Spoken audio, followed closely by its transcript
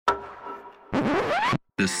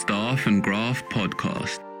The Staff and Graph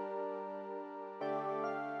Podcast.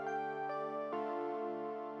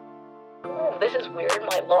 This is weird.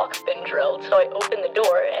 My lock's been drilled, so I open the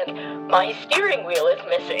door and my steering wheel is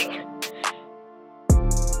missing.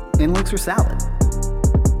 And links are salad.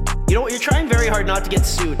 You know what? You're trying very hard not to get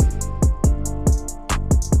sued.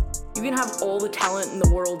 You can have all the talent in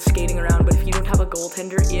the world skating around, but if you don't have a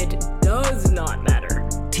goaltender, it does not matter.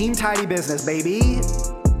 Team Tidy Business, baby.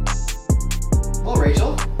 Well,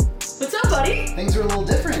 Rachel. What's up, buddy? Things are a little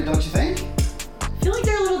different, don't you think? I feel like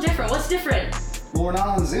they're a little different. What's different? Well, we're not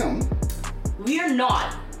on Zoom. We are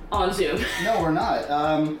not on Zoom. No, we're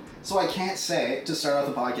not. So I can't say, to start off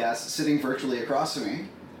the podcast, sitting virtually across from me,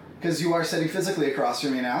 because you are sitting physically across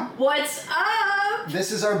from me now. What's up?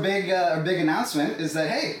 This is our big announcement, is that,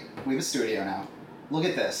 hey, we have a studio now. Look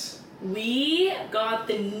at this. We got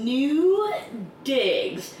the new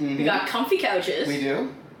digs. Mm-hmm. We got comfy couches. We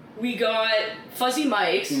do. We got fuzzy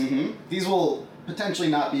mics. Mm-hmm. These will potentially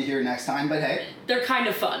not be here next time, but hey. They're kind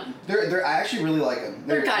of fun. I actually really like them.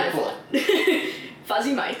 They're kind of cool. fun.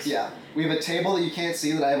 Fuzzy mics. Yeah. We have a table that you can't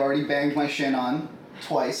see that I've already banged my shin on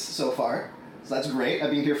twice so far. So that's great.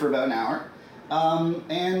 I've been here for about an hour.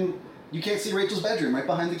 And you can't see Rachel's bedroom right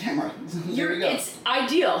behind the camera. There you go. It's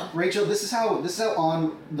ideal. Rachel, this is how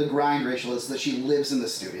on the grind Rachel is, that she lives in the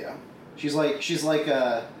studio. She's like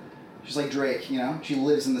Drake, you know? She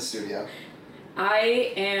lives in the studio.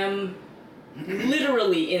 I am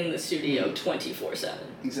literally in the studio 24/7.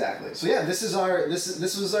 Exactly. So yeah, this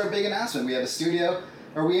was our big announcement. We have a studio.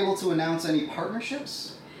 Are we able to announce any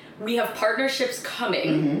partnerships? We have partnerships coming.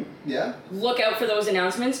 Mm-hmm. Yeah. Look out for those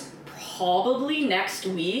announcements probably next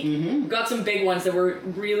week. Mm-hmm. We've got some big ones that we're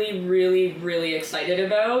really, really, really excited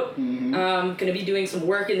about. Mm-hmm. Gonna be doing some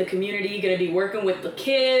work in the community, gonna be working with the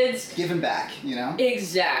kids. Giving back, you know?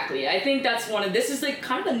 Exactly. I think that's this is like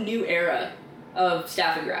kind of a new era of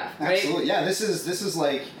Staff and Graph, right? Absolutely. Yeah, this is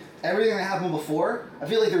like everything that happened before. I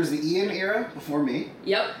feel like there was the Ian era before me.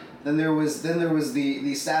 Yep. Then there was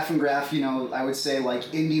the Staff and Graph, you know, I would say like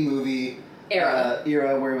indie movie Era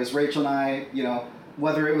where it was Rachel and I, you know,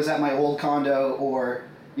 whether it was at my old condo or,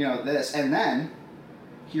 you know, this. And then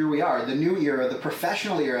here we are, the new era, the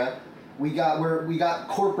professional era. We got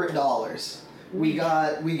corporate dollars. We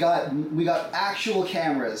got actual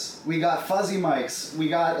cameras. We got fuzzy mics. We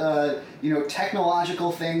got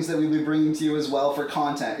technological things that we'll be bringing to you as well for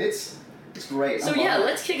content. It's great. So yeah,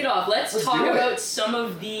 let's kick it off. Let's talk do it. about some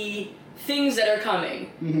of the things that are coming.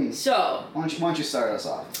 Mm-hmm. So why don't you start us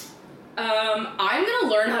off? I'm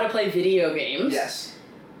gonna learn how to play video games. Yes.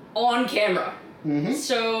 On camera. Mm-hmm.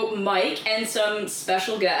 So Mike and some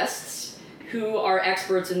special guests who are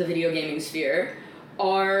experts in the video gaming sphere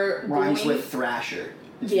are rhymes with Thrasher.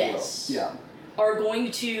 Yes. Yeah. Are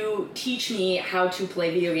going to teach me how to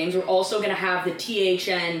play video games. We're also going to have the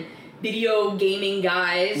THN video gaming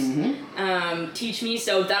guys teach me,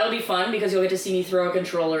 so that'll be fun because you'll get to see me throw a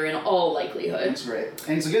controller in all likelihood. That's great.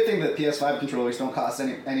 And it's a good thing that PS5 controllers don't cost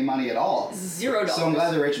any money at all. $0. So I'm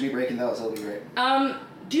glad that Rachel will be breaking those. That'll be great.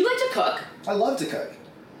 Do you like to cook? I love to cook.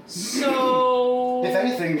 So... If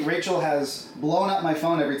anything, Rachel has blown up my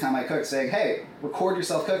phone every time I cook saying, hey, record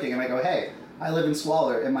yourself cooking. And I go, hey, I live in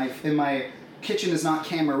squalor and my kitchen is not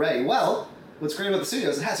camera ready. Well, what's great about the studio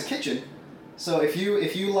is it has a kitchen. So if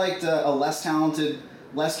you liked a less talented,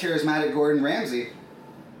 less charismatic Gordon Ramsay,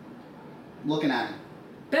 looking at him.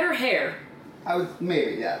 Better hair. I would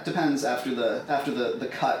maybe, yeah. Depends after the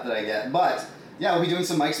cut that I get. But yeah, we'll be doing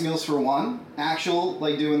some Mike's Meals for One. Actual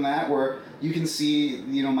like doing that where you can see,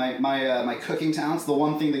 you know, my cooking talents. The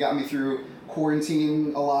one thing that got me through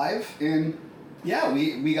quarantine alive. And yeah,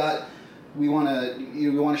 we want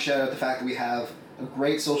to shout out the fact that we have a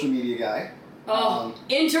great social media guy.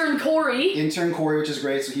 Intern Corey, which is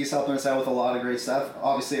great. So he's helping us out with a lot of great stuff.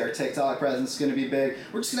 Obviously, our TikTok presence is going to be big.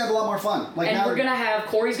 We're just going to have a lot more fun.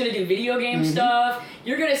 Corey's going to do video game stuff.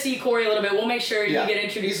 You're going to see Corey a little bit. We'll make sure you get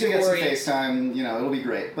introduced to Corey. He's going to get some FaceTime. You know, it'll be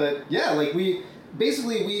great. But yeah, like we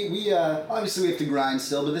obviously we have to grind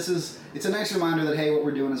still. But it's a nice reminder that hey, what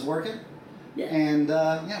we're doing is working. Yeah. And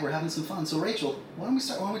we're having some fun. So Rachel, why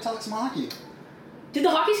don't we talk some hockey? Did the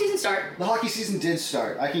hockey season start? The hockey season did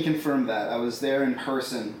start. I can confirm that. I was there in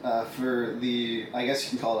person for I guess you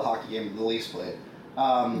can call it a hockey game that the Leafs played.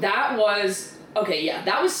 That was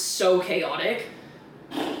so chaotic.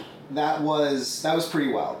 That was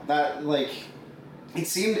pretty wild. That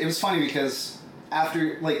it was funny because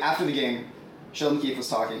after the game, Sheldon Keefe was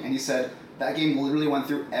talking and he said that game literally went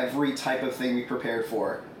through every type of thing we prepared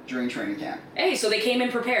for during training camp. Hey, so they came in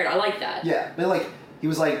prepared. I like that. Yeah, but He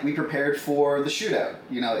was like, we prepared for the shootout.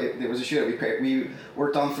 You know, there was a shootout. We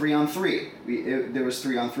worked on 3-on-3. There was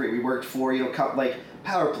 3-on-3. We worked for, you know, like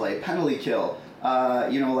power play, penalty kill,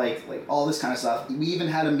 you know, like all this kind of stuff. We even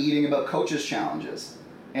had a meeting about coaches' challenges.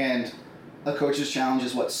 And a coach's challenge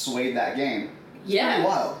is what swayed that game. It's pretty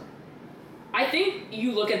wild. I think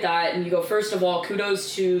you look at that and you go, first of all,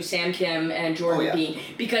 kudos to Sam Kim and Jordan Bean,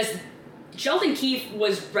 because Sheldon Keefe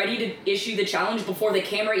was ready to issue the challenge before the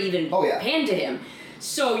camera even panned to him.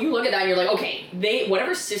 So you look at that and you're like, okay,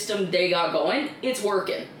 whatever system they got going, it's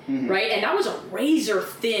working, right? And that was a razor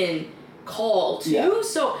thin call too. Yeah.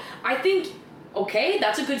 So I think, okay,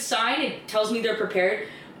 that's a good sign. It tells me they're prepared.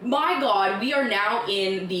 My God, we are now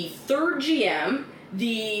in the third GM,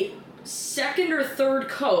 the second or third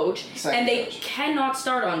coach, and they cannot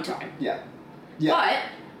start on time. Yeah. But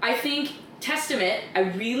I think testament, I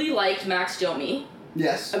really liked Max Domi.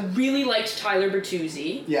 Yes. I really liked Tyler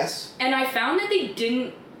Bertuzzi. Yes. And I found that they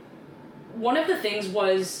didn't... One of the things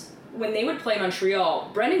was, when they would play Montreal,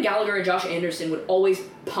 Brendan Gallagher and Josh Anderson would always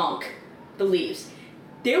punk the Leafs.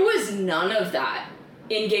 There was none of that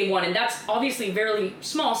in Game 1, and that's obviously a very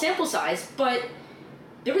small sample size, but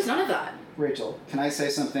there was none of that. Rachel, can I say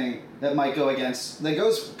something that might go against... That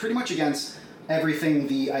goes pretty much against everything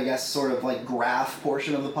the, I guess, sort of like graph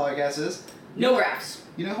portion of the podcast is? No graphs.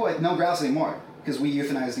 You know who no graphs anymore, because we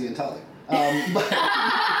euthanized the intellect.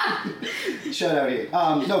 Shout out here.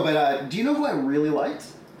 No, but do you know who I really liked?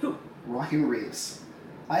 Who? Ryan Reeves.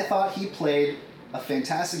 I thought he played a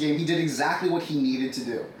fantastic game. He did exactly what he needed to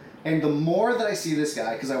do. And the more that I see this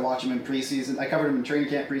guy, because I watch him in preseason, I covered him in training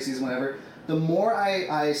camp, preseason, whatever, the more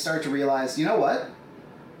I start to realize, you know what?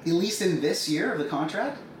 At least in this year of the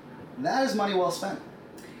contract, that is money well spent.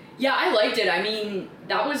 Yeah, I liked it. I mean,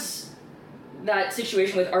 that was that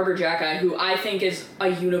situation with Arber Xhekaj, who I think is a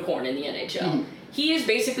unicorn in the NHL. He is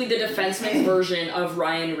basically the defenseman version of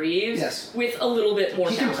Ryan Reeves with a little bit more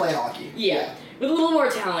talent. He can play hockey. Yeah, with a little more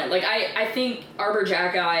talent. Like, I think Arber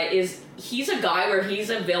Xhekaj he's a guy where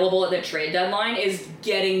he's available at the trade deadline is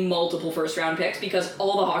getting multiple first-round picks because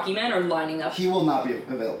all the hockey men are lining up. He will not be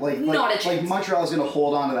available. Not a chance. Like, Montreal is going to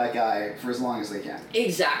hold on to that guy for as long as they can.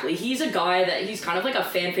 Exactly. He's a guy that he's kind of like a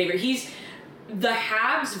fan favorite. He's the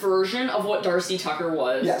Habs version of what Darcy Tucker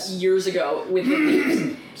was years ago with the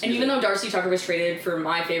Leafs. And even though Darcy Tucker was traded for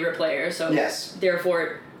my favorite player, so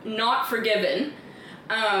therefore not forgiven,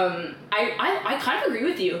 I kind of agree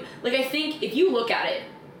with you. Like, I think if you look at it,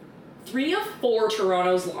 3 of 4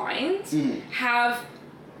 Toronto's lines have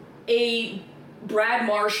a Brad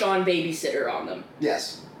Marchand babysitter on them.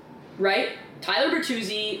 Yes. Right? Tyler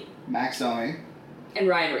Bertuzzi, Max Domi, and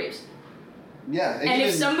Ryan Reeves. Yeah. And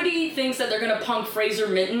if somebody thinks that they're going to punk Fraser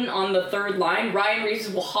Minton on the third line, Ryan Reeves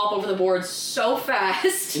will hop over the board so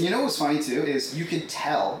fast. And you know what's funny, too, is you could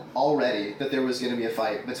tell already that there was going to be a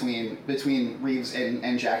fight between Reeves and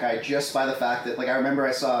Xhekaj just by the fact that, like, I remember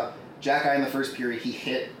I saw Xhekaj in the first period,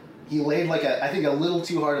 he laid, like, I think a little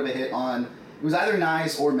too hard of a hit on, it was either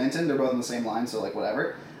Nyes or Minton, they're both on the same line, so, like,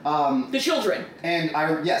 whatever. The children. And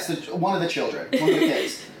one of the children, one of the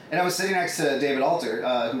kids. And I was sitting next to David Alter,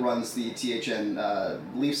 who runs the THN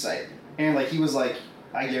Leaf site, and like he was like,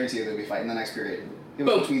 I guarantee you there'll be a fight in the next period. It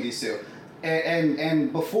was between these two.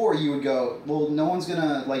 And before you would go, well, no one's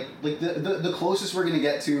gonna like the closest we're gonna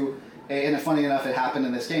get to, and funny enough, it happened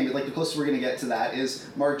in this game. But like the closest we're gonna get to that is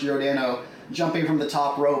Mark Giordano jumping from the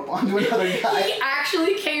top rope onto another guy. He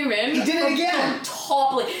actually came in. He did it again.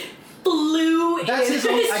 Top, flew that's in. His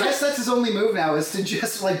only, I guess that's his only move now is to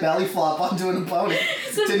just like belly flop onto an opponent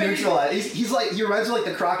to neutralize. He's like, he reminds me like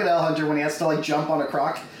the Crocodile Hunter when he has to like jump on a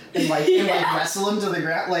croc and like wrestle him to the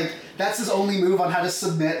ground. Like that's his only move on how to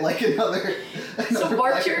submit like another so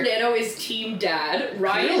Mark Giordano is team dad.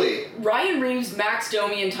 Ryan Reeves, Max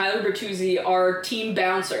Domi, and Tyler Bertuzzi are team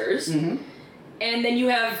bouncers. And then you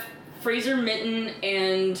have Fraser Minton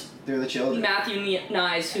and they're the children. Matthew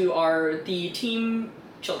Nyes, who are the team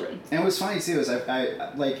children. And what's funny too is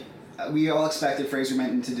we all expected Fraser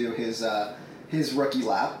Minton to do his rookie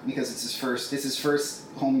lap because it's his first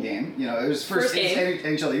home game. You know, it was first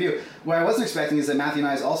NHL debut. What I wasn't expecting is that Matthew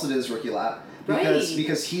Nyes also did his rookie lap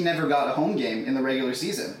because he never got a home game in the regular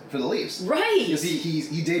season for the Leafs. Right. Because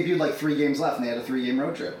he debuted like 3 games left and they had a 3-game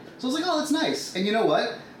road trip. So I was like, oh, that's nice. And you know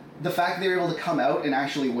what? The fact that they were able to come out and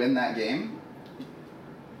actually win that game.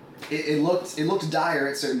 It looked dire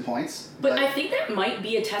at certain points. But I think that might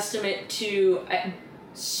be a testament to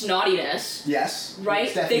snottiness. Yes.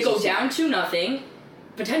 Right? They go down 2-0,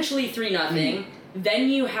 potentially 3-0. Then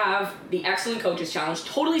you have the excellent coaches challenge,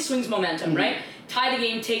 totally swings momentum, right? Tie the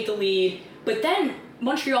game, take the lead. But then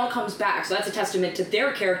Montreal comes back, so that's a testament to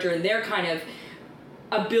their character and their kind of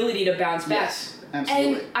ability to bounce back. Yes.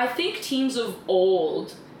 Absolutely. And I think teams of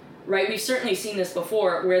old, right, we've certainly seen this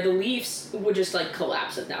before, where the Leafs would just, like,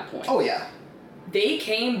 collapse at that point. Oh, yeah. They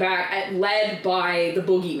came back led by the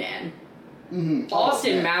boogeyman. Mm-hmm.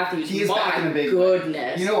 Austin Matthews, he is back in a big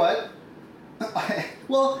goodness. You know what?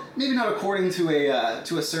 Well, maybe not according to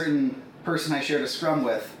a certain person I shared a scrum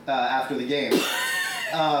with after the game.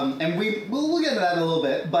 And we'll get into that in a little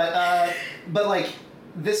bit, but like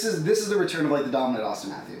this is the return of like the dominant Austin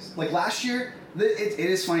Matthews. Like last year, it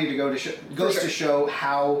is funny to goes to show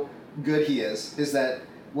how good he is that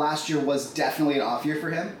last year was definitely an off year for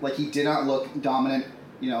him. Like he did not look dominant.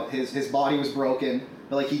 You know, his body was broken,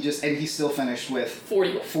 but like he still finished with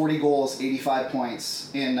 40 goals, 85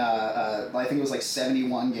 points in I think it was like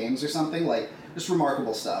 71 games or something. Like just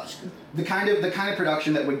remarkable stuff. The kind of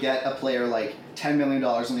production that would get a player like $10 million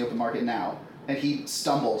on the open market now, and he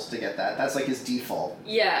stumbles to get that. That's like his default.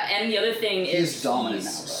 Yeah, and the other thing is dominant he's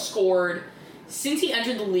now, though. Scored since he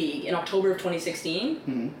entered the league in October of 2016.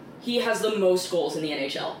 Mm-hmm. He has the most goals in the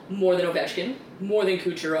NHL, more than Ovechkin, more than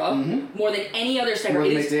Kucherov, more than any other striker. More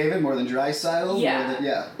than McDavid, more than Draisaitl.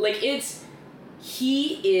 Yeah, like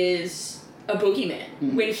he is a boogeyman.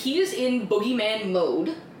 Mm-hmm. When he is in boogeyman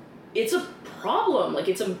mode, it's a problem. Like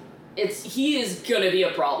he is gonna be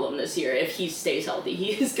a problem this year if he stays healthy.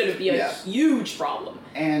 He is gonna be a huge problem.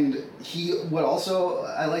 And what also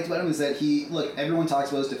I liked about him is that everyone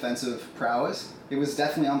talks about his defensive prowess. It was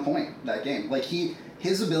definitely on point that game. Like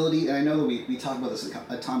his ability, and I know that we talk about this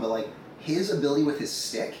a ton, but like his ability with his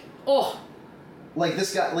stick. Oh. Like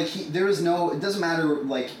this guy, like it doesn't matter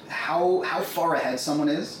like how far ahead someone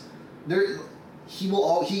is. There is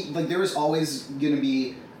always gonna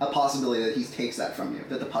be a possibility that he takes that from you,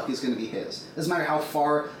 that the puck is going to be his. Doesn't matter how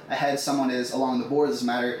far ahead someone is along the board. Doesn't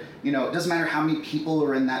matter, it doesn't matter how many people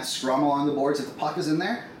are in that scrum along the boards. If the puck is in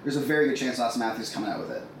there, there's a very good chance Austin Matthews coming out with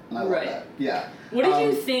it. And I love that. Yeah. What did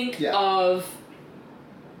you think of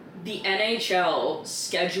the NHL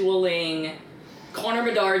scheduling Connor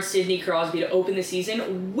Bedard, Sidney Crosby to open the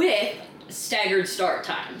season with staggered start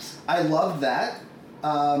times? I loved that.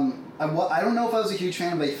 I don't know if I was a huge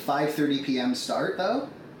fan of a 5:30 p.m. start though.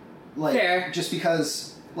 Like, fair. Just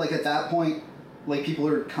because, like, at that point, like, people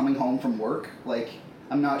are coming home from work. Like,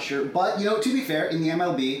 I'm not sure. But, to be fair, in the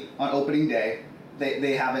MLB, on opening day,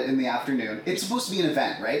 they have it in the afternoon. It's supposed to be an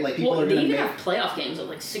event, right? Like, people are going to they even have playoff games at,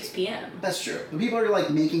 like, 6 p.m. That's true. But people are, like,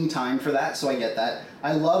 making time for that, so I get that.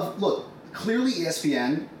 Clearly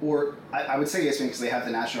ESPN, or I would say ESPN because they have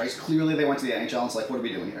the national rights, clearly they went to the NHL and it's like, what are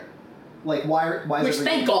we doing here? Like, why is every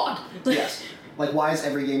thank game... God. Yes. Like, why is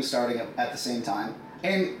every game starting at the same time?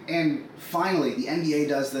 And finally, the NBA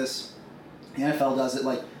does this, the NFL does it,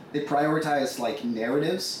 like, they prioritize, like,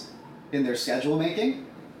 narratives in their schedule making.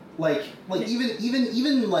 Like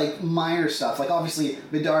even like, minor stuff. Like, obviously,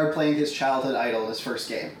 Bedard playing his childhood idol in his first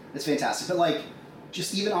game. It's fantastic. But, like,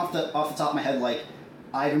 just even off the top of my head, like,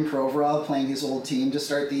 Ivan Provorov playing his old team to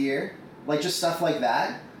start the year. Like, just stuff like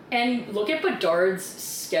that. And look at Bedard's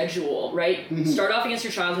schedule, right? Mm-hmm. Start off against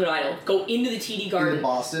your childhood idol. Go into the TD Garden. Into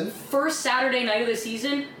Boston. First Saturday night of the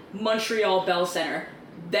season, Montreal Bell Center.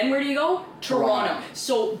 Then where do you go? Toronto.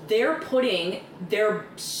 So they're putting their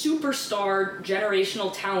superstar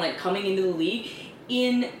generational talent coming into the league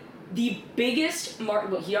in the biggest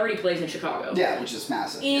market. Well, he already plays in Chicago. Yeah, which is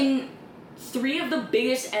massive. In 3 of the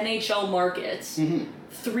biggest NHL markets. Mm-hmm.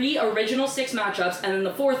 3 original 6 matchups, and then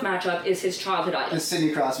the 4th matchup is his childhood idol. And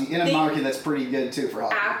Sidney Crosby in a market that's pretty good too for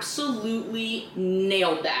hockey. Absolutely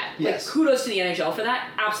nailed that. Yes. Like, kudos to the NHL for that.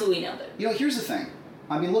 Absolutely nailed it. Here's the thing.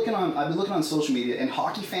 I've been looking on social media, and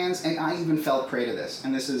hockey fans, and I even fell prey to this.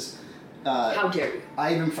 And this is. How dare you?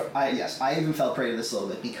 I even fell prey to this a little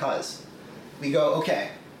bit because we go, okay.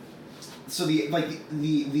 So the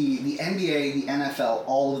NBA, the NFL,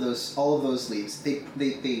 all of those leagues, they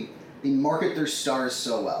market their stars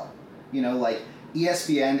so well. Like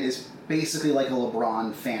ESPN is basically like a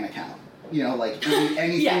LeBron fan account. Like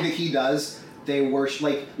anything that he does, they worship.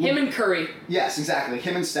 Like him and Curry. Yes, exactly.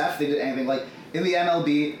 Him and Steph, they did anything. Like in the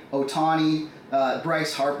MLB, Ohtani,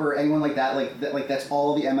 Bryce Harper, anyone like that. Like that's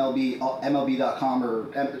all the MLB.com or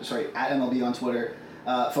at MLB on Twitter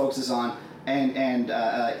focuses on. And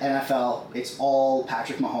NFL, it's all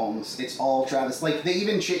Patrick Mahomes. It's all Travis. Like they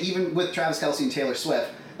even with Travis Kelce and Taylor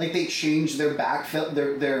Swift, like they changed their backfill.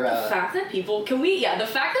 The fact that people the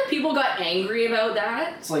fact that people got angry about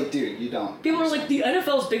that. It's like, dude, you don't. People are like, the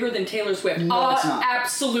NFL's bigger than Taylor Swift. No, it's not.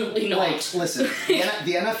 Absolutely not. Like, listen,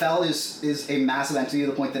 the NFL is a massive entity to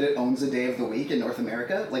the point that it owns a day of the week in North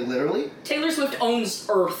America. Like literally. Taylor Swift owns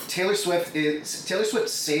Earth. Taylor Swift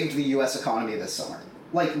saved the U.S. economy this summer.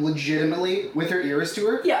 like legitimately with her Eras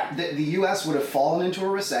tour, Yeah. the U.S. would have fallen into a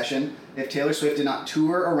recession if Taylor Swift did not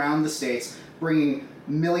tour around the States, bringing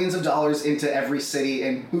millions of dollars into every city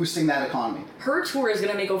and boosting that economy. Her tour is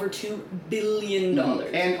gonna make over $2 billion.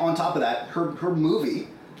 And on top of that, her movie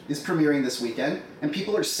is premiering this weekend, and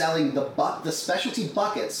people are selling the specialty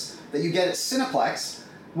buckets that you get at Cineplex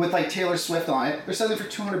with like Taylor Swift on it. They're selling for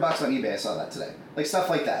 $200 on eBay. I saw that today. Like stuff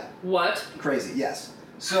like that. What? Crazy, yes.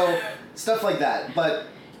 So stuff like that. But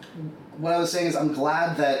what I was saying is, I'm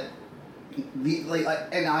glad that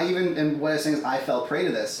and what I was saying is, I fell prey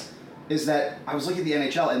to this. Is that I was looking at the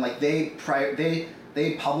NHL and like they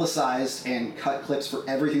publicized and cut clips for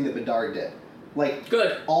everything that Bedard did. Like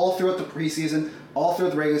Good. All throughout the preseason, all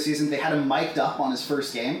throughout the regular season, they had him mic'd up on his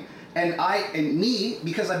first game. And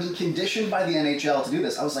because I've been conditioned by the NHL to do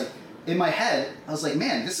this, I was like, in my head, I was like,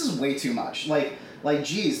 man, this is way too much. Like,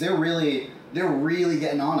 geez, they're really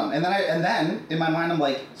getting on him. And then in my mind, I'm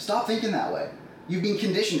like, stop thinking that way. You've been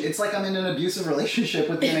conditioned. It's like I'm in an abusive relationship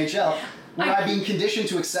with the NHL when I've been conditioned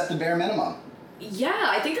to accept the bare minimum. Yeah,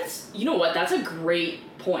 I think that's a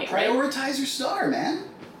great point, right? Prioritize your star, man.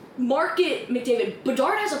 Market McDavid.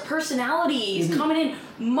 Bedard has a personality. He's coming in.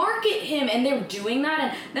 Market him, and they're doing that.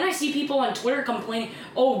 And then I see people on Twitter complaining,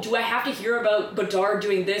 "Oh, do I have to hear about Bedard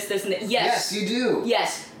doing this, and that?" Yes. Yes, you do.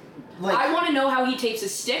 Yes. Like, I want to know how he takes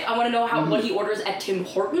his stick. I want to know what he orders at Tim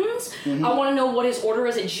Hortons. I want to know what his order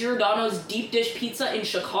is at Giordano's deep dish pizza in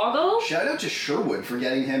Chicago. shout out to Sherwood for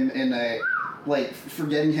getting him for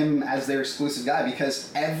getting him as their exclusive guy,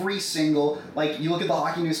 because every single, you look at the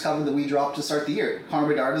hockey news cover that we dropped to start the year, Connor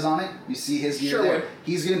Bedard is on it, you see his gear Sherwood. there.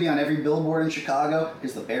 He's going to be on every billboard in Chicago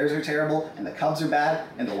because the Bears are terrible, and the Cubs are bad,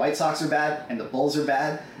 and the White Sox are bad, and the Bulls are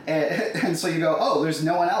bad, and so you go, oh, there's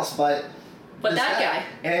no one else but that guy.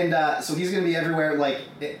 And so he's going to be everywhere,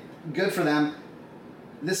 good for them.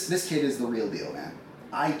 This kid is the real deal, man.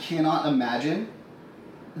 I cannot imagine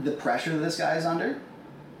the pressure that this guy is under.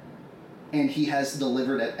 And he has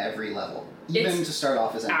delivered at every level, even to start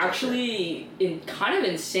off as an actually kind of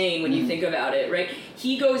insane when you think about it, right?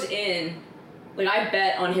 He goes in, I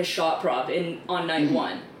bet on his shot prop on night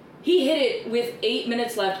one. He hit it with 8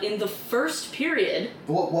 minutes left in the first period.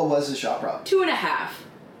 What was his shot prop? 2.5.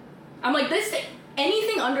 I'm like, this thing,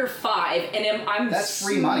 anything under 5, and I'm that's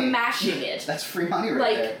free money. Smashing it. That's free money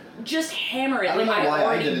right there. Just hammer it. I don't know why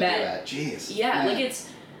I didn't bet. do that. Jeez. Yeah, man.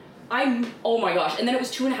 oh my gosh. And then it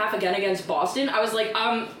was 2.5 again against Boston. I was like,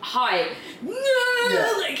 hi.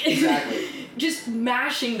 Yeah, exactly. Just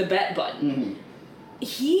mashing the bet button.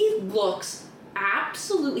 He looks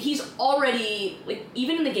he's already,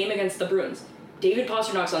 even in the game against the Bruins, David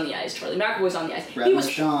Pasternak's on the ice, Charlie McAvoy's on the ice. Brad He was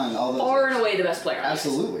Marchand, all those far guys. and away the best player on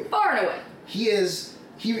Absolutely. the ice. Far and away.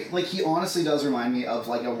 He honestly does remind me of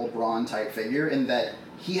a LeBron type figure in that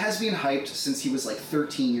he has been hyped since he was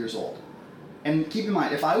 13 years old. And keep in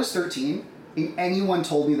mind, if I was 13 and anyone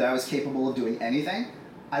told me that I was capable of doing anything,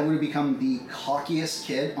 I would have become the cockiest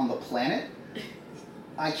kid on the planet.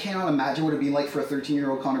 I cannot imagine what it would be like for a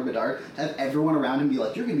 13-year-old Connor Bedard to have everyone around him be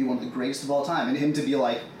like, you're going to be one of the greatest of all time. And him to be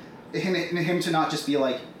him to not just be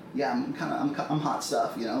like, yeah, I'm hot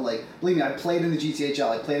stuff, believe me, I played in the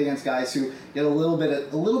GTHL. I played against guys who get a little bit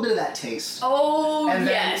of that taste. Oh, and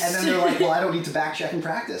then, yes. And then they're like, well, I don't need to back check in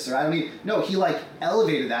practice, or I don't need. No, he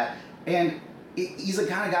elevated that, and he's the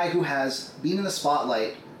kind of guy who has been in the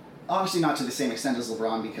spotlight. Obviously, not to the same extent as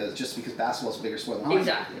LeBron, because basketball's a bigger sport than hockey.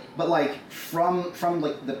 Exactly. But from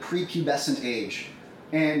the prepubescent age,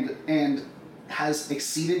 and has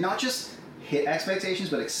exceeded, not just hit expectations,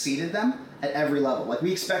 but exceeded them at every level.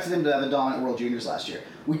 We expected him to have a dominant World Juniors last year.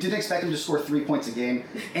 We didn't expect him to score 3 points a game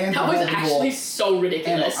and that was actually so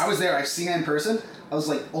ridiculous. And I was there. I've seen it in person. I was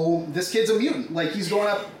like, oh, this kid's a mutant. He's going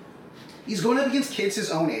up against kids his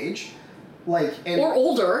own age, or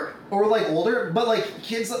older, older, but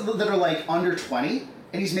kids that are under 20,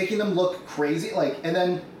 and he's making them look crazy, and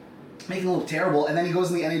then making them look terrible, and then he goes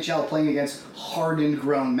in the NHL playing against hardened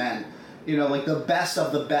grown men, the best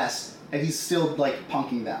of the best. And he's still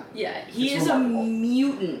punking them. Yeah, he it's is remarkable. A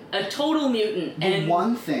mutant, a total mutant. The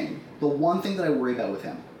one thing that I worry about with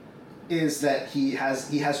him is that he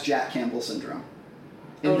has Jack Campbell syndrome,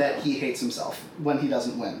 in that he hates himself when he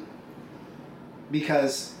doesn't win.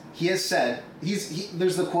 Because he has said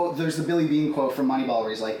there's the Billy Beane quote from Moneyball where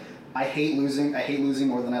he's like, I hate losing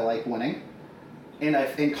more than I like winning,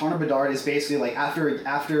 and Connor Bedard is basically after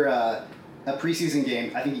a preseason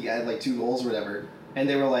game, I think he had 2 goals or whatever, and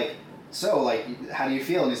they were like, so, how do you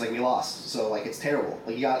feel? And he's like, we lost. So, it's terrible.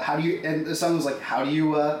 And someone was like, how do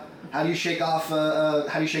you shake off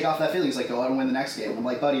that feeling? He's like, go out and win the next game. I'm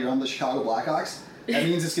like, buddy, you're on the Chicago Blackhawks. That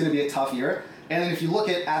means it's going to be a tough year. And then if you look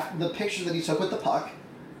at the picture that he took with the puck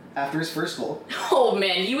after his first goal. Oh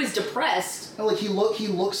man, he was depressed. No, like he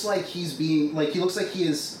looks like he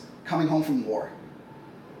is coming home from war.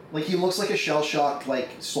 Like he looks like a shell-shocked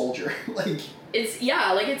soldier.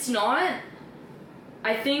 It's not.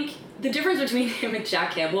 I think the difference between him and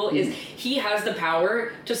Jack Campbell is he has the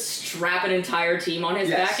power to strap an entire team on his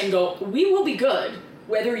back and go, we will be good,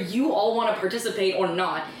 whether you all want to participate or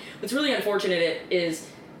not. What's really unfortunate is,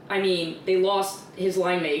 they lost his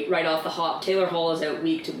line mate right off the hop. Taylor Hall is out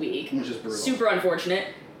week to week. Which is brutal. Super unfortunate,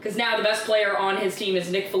 because now the best player on his team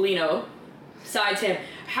is Nick Foligno, besides him.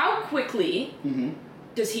 How quickly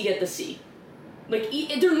does he get the C?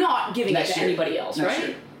 They're not giving it to anybody else, right?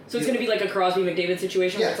 Year. So it's going to be like a Crosby McDavid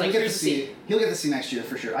situation where it's like, here's the C. He'll get the C next year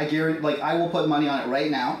for sure. I guarantee. I will put money on it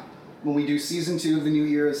right now. When we do season 2 of the new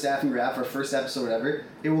year of Staff and Graph, our first episode, whatever,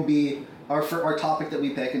 it will be our topic that we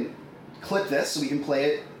pick, and clip this so we can play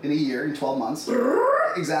it in a year, in 12 months.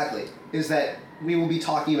 Exactly. Is that we will be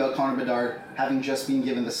talking about Connor Bedard having just been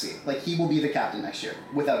given the C. He will be the captain next year,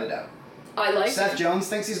 without a doubt. Seth Jones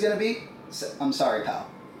thinks he's going to be. I'm sorry, pal.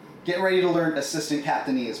 Get ready to learn assistant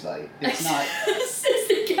captainese, buddy. It's not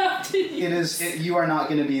assistant captain. It is. You are not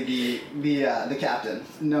going to be the captain.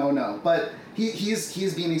 No. But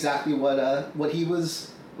he's being exactly what he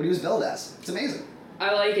was billed as. It's amazing.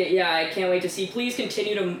 I like it. Yeah, I can't wait to see. Please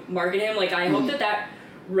continue to market him. I hope that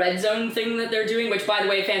red zone thing that they're doing, which by the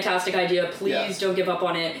way, fantastic idea. Please don't give up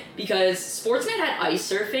on it, because Sportsnet had ice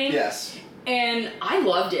surfing. Yes. And I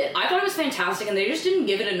loved it. I thought it was fantastic, and they just didn't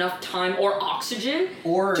give it enough time or oxygen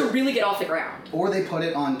to really get off the ground. Or they put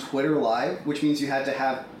it on Twitter Live, which means you had to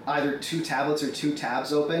have either 2 tablets or 2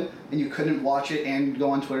 tabs open, and you couldn't watch it and go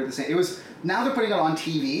on Twitter at the same. It was. Now they're putting it on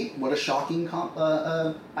TV. What a shocking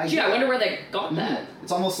idea. Gee, I wonder where they got that.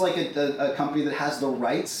 It's almost like a company that has the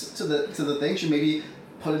rights to the thing should maybe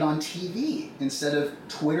put it on TV instead of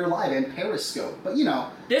Twitter Live and Periscope. But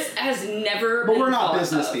this has never. But we're not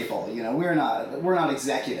business people. We're not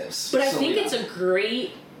executives. But I think it's a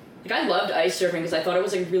great. I loved ice surfing because I thought it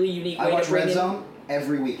was a really unique way to bring I watch Red Zone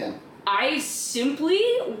every weekend. I simply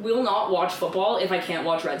will not watch football if I can't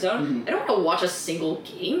watch Red Zone. I don't want to watch a single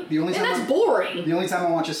game. That's boring. The only time I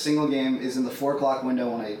watch a single game is in the 4 o'clock window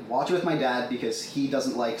when I watch it with my dad, because he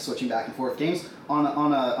doesn't like switching back and forth games on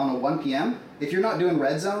a 1 p.m. If you're not doing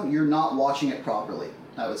Red Zone, you're not watching it properly,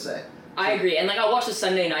 I would say. I agree. And I'll watch the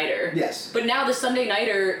Sunday Nighter. Yes. But now the Sunday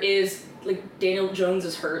Nighter is Daniel Jones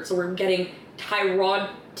is hurt, so we're getting Tyrod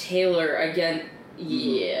Taylor again.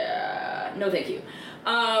 Yeah. No, thank you.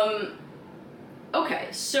 Okay,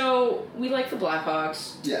 so we like the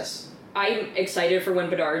Blackhawks. Yes. I'm excited for when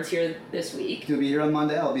Bedard's here this week. He'll be here on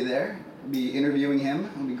Monday. I'll be there. I'll be interviewing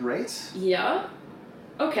him. It'll be great. Yeah.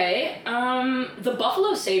 Okay, the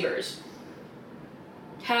Buffalo Sabres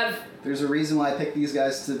have... There's a reason why I picked these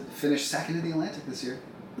guys to finish second in the Atlantic this year.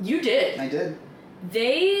 You did. I did.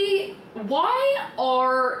 Why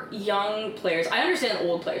are young players... I understand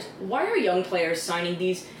old players. Why are young players signing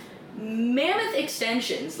these mammoth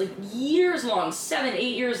extensions, years long,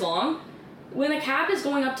 7-8 years long, when the cap is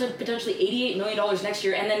going up to potentially $88 million next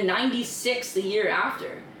year and then 96 the year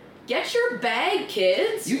after? Get your bag,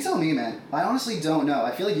 kids. You tell me, man. I honestly don't know.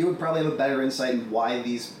 I feel like you would probably have a better insight in why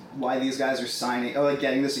these guys are signing or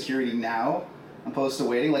getting the security now opposed to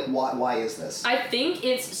waiting. Why is this? I think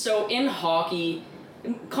it's so in hockey,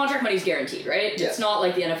 contract money is guaranteed, right? Yes. It's not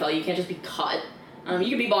like the NFL. You can't just be cut. You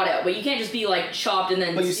can be bought out, but you can't just be chopped and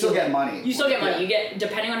then. But you still get money. You still get money. You get,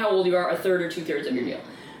 depending on how old you are, a third or 2/3 of your deal.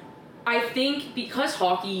 I think because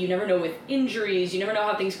hockey, you never know with injuries. You never know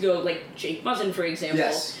how things go. Like Jake Muzzin, for example.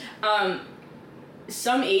 Yes.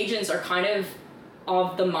 Some agents are kind of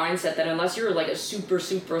the mindset that unless you're a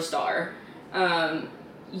superstar,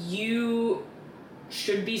 you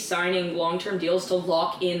should be signing long-term deals to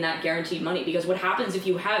lock in that guaranteed money. Because what happens if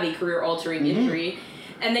you have a career-altering injury,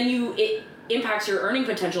 and then it impacts your earning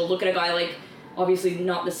potential? Look at a guy obviously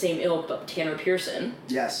not the same ilk, but Tanner Pearson.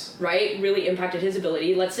 Yes. Right? Really impacted his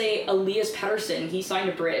ability. Let's say Elias Pettersson, he signed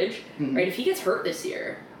a bridge, right? If he gets hurt this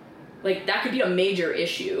year, that could be a major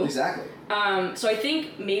issue. Exactly. So I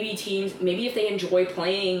think maybe teams, if they enjoy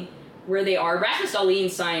playing where they are. Rasmus Dahlin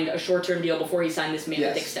signed a short-term detage before he signed this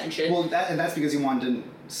mammoth extension. Well, that's because he wanted to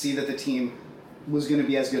see that the team was going to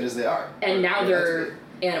be as good as they are. And now they're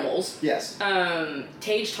animals. Yes.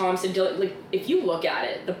 Tage Thompson, if you look at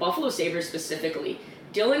it, the Buffalo Sabres specifically,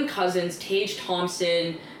 Dylan Cousins, Tage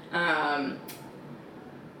Thompson, the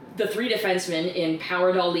 3 defensemen in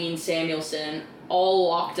Power, Dahlin, Samuelson, all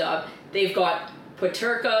locked up. They've got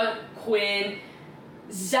Peterka, Quinn,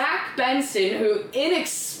 Zach Benson, who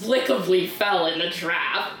inexplicably fell in the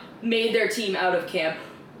draft, made their team out of camp.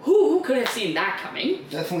 Who could have seen that coming?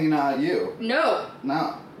 Definitely not you. No.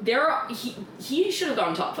 he should have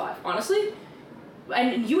gone top 5, honestly.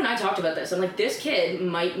 And you and I talked about this. I'm like, this kid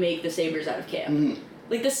might make the Sabres out of camp. Mm-hmm.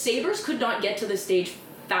 Like, the Sabres could not get to the stage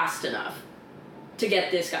fast enough to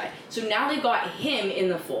get this guy. So now they've got him in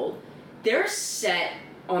the fold. They're set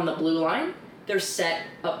on the blue line. They're set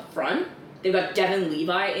up front. They've got Devin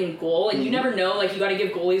Levi in goal. And you never know, like, you got to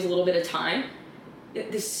give goalies a little bit of time.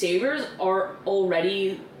 The Sabres are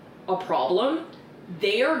already a problem.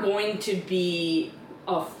 They are going to be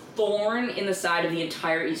a thorn in the side of the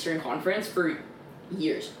entire Eastern Conference for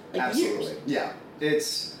years. Like, Absolutely. years. Yeah.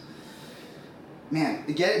 It's... Man,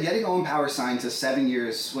 getting Owen Power signed to 7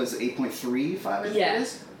 years was 8.35, I think it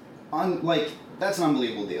is. That's an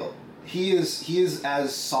unbelievable deal. He is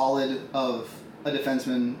as solid of a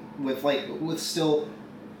defenseman with still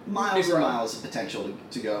miles and miles of potential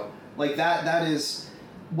to go. Like that is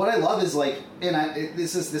what I love is like, and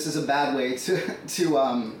this is a bad way to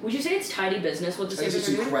Would you say it's tidy business what the Sabres it's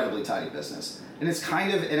are doing? incredibly tidy business. And it's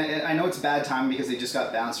kind of, and I know it's bad timing because they just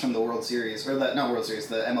got bounced from the World Series, or the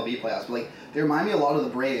MLB playoffs, but like, they remind me a lot of the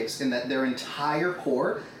Braves in that their entire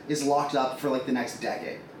core is locked up for like the next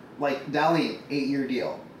decade. Like, Dahlin, 8-year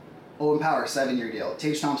deal. Owen Power, 7-year deal.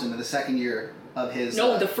 Tage Thompson in the second year of his...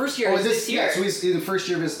 No, the first year is this year. Yeah, so he's in the first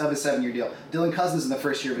year of his 7-year deal. Dylan Cousins in the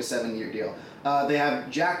first year of his 7-year deal. They have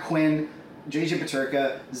Jack Quinn, JJ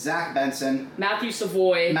Peterka, Zach Benson, Matthew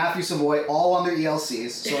Savoy, all on their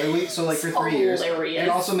ELCs. So like for 3 years, hilarious. and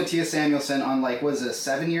also Matthias Samuelsson on like was it a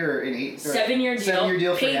 7-year or an 8? 7-year deal. 7-year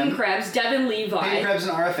deal for Peyton him. Krebs, Devin Levi. Peyton Krebs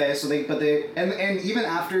and RFA. So and even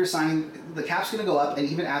after signing, the cap's going to go up, and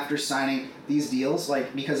even after signing these deals,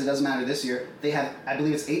 like because it doesn't matter this year, they have, I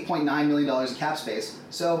believe it's $8.9 million in cap space.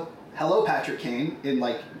 So hello Patrick Kane in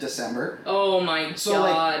like December. Oh my god. So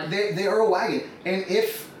like they are a wagon, and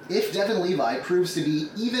if Devin Levi proves to be,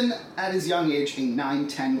 even at his young age, a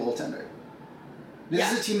 9-10 goaltender,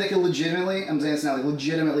 this is a team that can legitimately, I'm saying this now,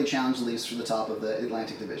 legitimately challenge the Leafs for the top of the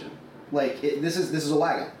Atlantic Division. Like, this is a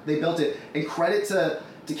wagon. They built it. And credit to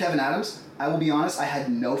Kevin Adams. I will be honest, I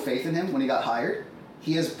had no faith in him when he got hired.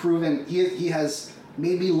 He has proven, he has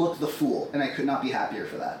made me look the fool, and I could not be happier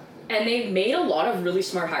for that. And they've made a lot of really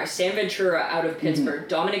smart hires. Sam Ventura out of Pittsburgh,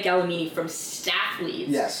 Dominic Gallimini from Staff Leads.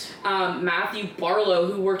 Yes. Matthew Barlow,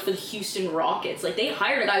 who worked for the Houston Rockets. Like, they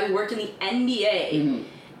hired a guy who worked in the NBA.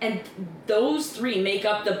 And those three make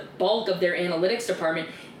up the bulk of their analytics department.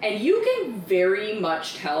 And you can very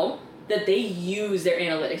much tell that they use their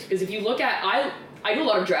analytics. Because if you look at, I do a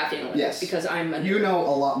lot of draft analytics because I'm You know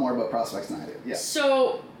a lot more about prospects than I do. Yeah.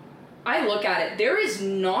 So I look at it. There is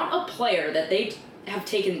not a player that they have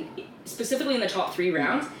taken, specifically in the top 3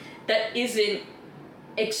 rounds, that isn't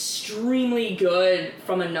extremely good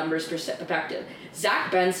from a numbers perspective.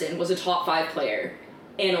 Zach Benson was a top 5 player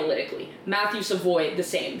analytically. Matthew Savoy, the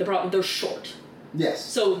same. The problem, they're short. Yes.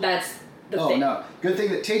 So that's the thing. Oh, no. Good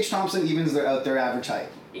thing that Tage Thompson evens their average height.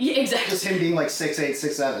 Yeah, exactly. Just him being like 6'8",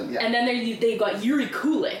 6'7", yeah. And then they got Yuri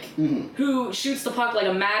Kulik, who shoots the puck like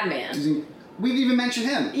a madman. We've even mentioned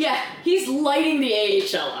him. Yeah, he's lighting the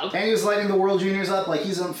AHL up. And he was lighting the World Juniors up. Like,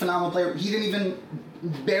 he's a phenomenal player. He didn't even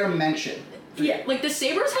bear mention. Yeah, like the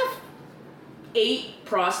Sabres have 8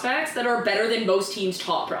 prospects that are better than most teams'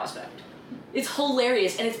 top prospect. It's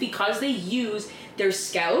hilarious, and it's because they use their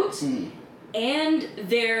scouts and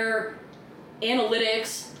their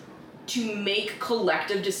analytics to make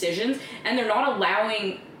collective decisions, and they're not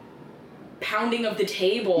allowing pounding of the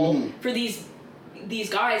table for these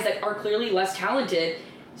guys that are clearly less talented.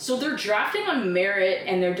 So they're drafting on merit,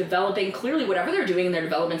 and they're developing, clearly whatever they're doing in their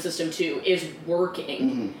development system too is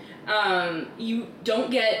working. You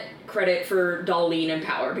don't get credit for Dahlin and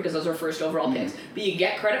Power because those are first overall picks, but you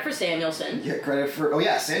get credit for Samuelsson. You get credit for,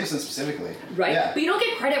 Samuelsson specifically. Right? Yeah. But you don't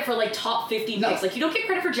get credit for like top 50 picks. Like, you don't get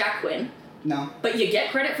credit for Jack Quinn. No. But you get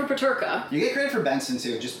credit for Peterka. You get credit for Benson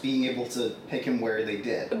too, just being able to pick him where they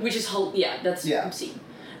did. Which is, that's obscene.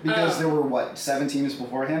 Because there were, 7 teams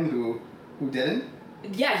before him who didn't?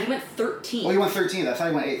 Yeah, he went 13. Oh, he went 13th. I thought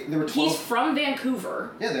he went 8th. There were 12. He's from Vancouver.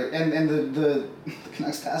 Yeah, and the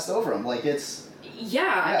Canucks passed over him. Like, it's...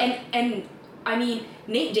 Yeah. And I mean,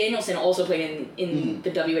 Nate Danielson also played in the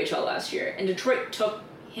WHL last year, and Detroit took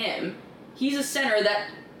him. He's a center that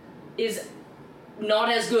is not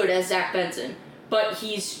as good as Zach Benson, but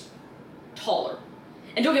he's taller.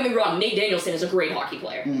 And don't get me wrong, Nate Danielson is a great hockey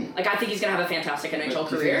player. Like, I think he's going to have a fantastic NHL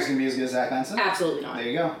career. You think he's going to be as good as Zach Benson? Absolutely not. There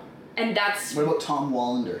you go. And that's... What about Tom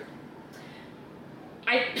Wallander?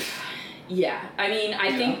 I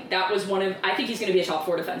think that was I think he's going to be a top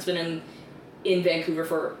 4 defenseman in Vancouver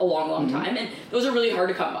for a long, long time, and those are really hard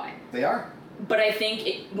to come by. They are. But I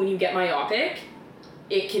think when you get myopic,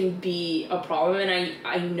 it can be a problem, and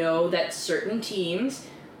I know that certain teams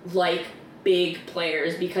like big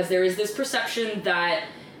players because there is this perception that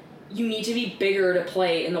you need to be bigger to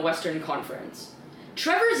play in the Western Conference.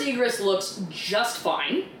 Trevor Zegras looks just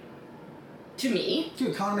fine to me.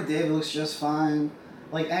 Dude, Connor McDavid looks just fine.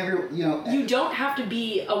 Like, You don't have to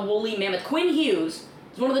be a woolly mammoth. Quinn Hughes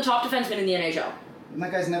is one of the top defensemen in the NHL.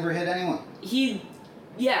 That guy's never hit anyone. He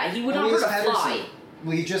would not hurt a fly.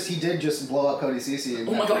 Well, he did just blow up Cody Ceci.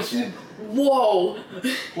 Oh my god, whoa!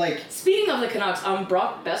 Like, speaking of the Canucks,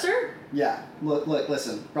 Brock Besser? Yeah, look,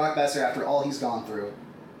 listen. Brock Besser, after all he's gone through,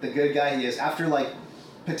 the good guy he is, after, like,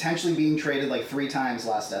 potentially being traded, like, 3 times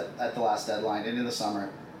at the last deadline and in the summer,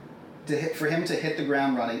 for him to hit the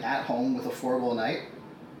ground running at home with a 4-goal night,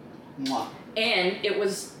 mwah. And it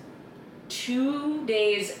was 2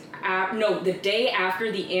 days the day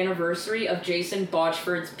after the anniversary of Jason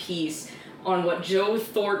Botchford's piece on what Joe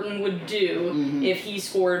Thornton would do if he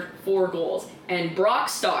scored 4 goals. And Brock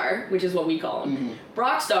Star, which is what we call him,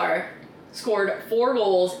 Brock Star scored 4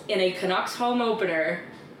 goals in a Canucks home opener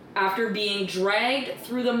after being dragged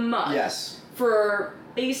through the mud for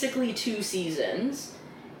basically 2 seasons.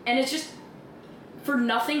 And it's just, for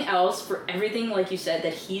nothing else, for everything, like you said,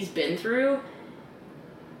 that he's been through,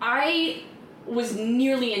 I was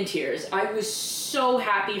nearly in tears. I was so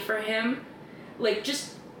happy for him. Like,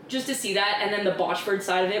 just to see that, and then the Botchford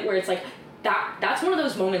side of it, where it's like, that's one of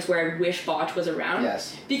those moments where I wish Botch was around.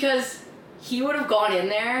 Yes. Because he would have gone in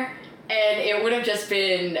there, and it would have just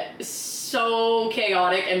been so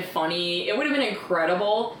chaotic and funny. It would have been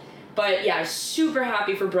incredible. But yeah, super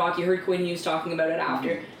happy for Brock. You heard Quinn Hughes talking about it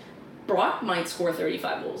after. Brock might score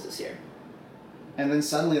 35 goals this year. And then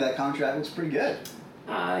suddenly that contract looks pretty good.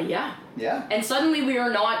 Yeah. Yeah. And suddenly we are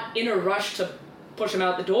not in a rush to push him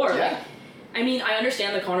out the door. Yeah. Like, I mean, I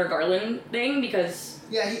understand the Connor Garland thing because...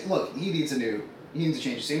 Yeah, he needs to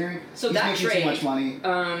change of scenery. So He's that making trade too much money.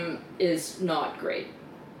 Is not great.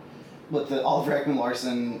 With the Oliver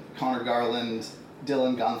Ekman-Larsson, Connor Garland,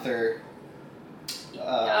 Dylan Guenther...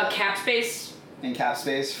 cap space. And cap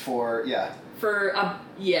space for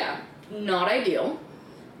not ideal.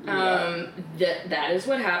 Yeah. That is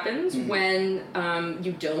what happens when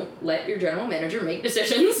you don't let your general manager make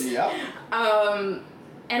decisions. Yeah.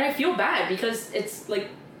 And I feel bad because it's like,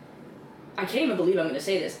 I can't even believe I'm going to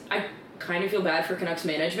say this. I kind of feel bad for Canucks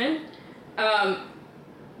management.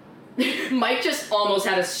 Mike just almost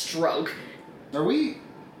had a stroke.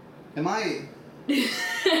 Am I...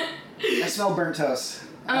 I smell burnt toast.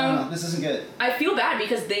 I don't know. This isn't good. I feel bad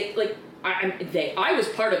because I was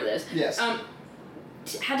part of this. Yes.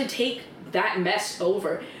 Had to take that mess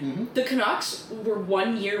over. The Canucks were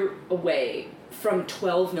 1 year away from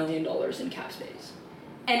 $12 million in cap space.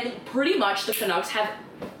 And pretty much the Canucks have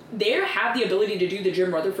the ability to do the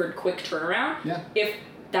Jim Rutherford quick turnaround if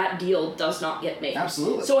that deal does not get made.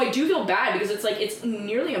 Absolutely. So I do feel bad because it's like, it's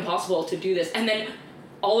nearly impossible to do this. And then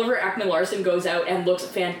Oliver Ekman-Larsson goes out and looks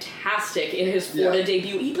fantastic in his Florida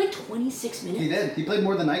debut. He played 26 minutes. He did. He played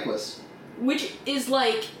more than Nyquist. Which is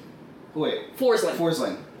like... Wait.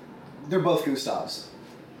 Forsling. They're both Gustavs.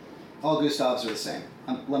 All Gustavs are the same.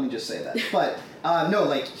 Let me just say that. But, no,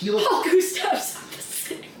 like, he looked... All Gustavs are the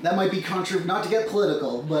same. That might be not to get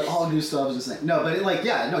political, but all Gustavs are the same. No, but,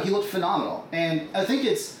 he looked phenomenal. And I think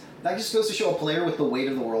that just goes to show a player with the weight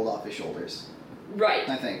of the world off his shoulders. Right.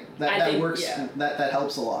 I think. That works. Yeah. That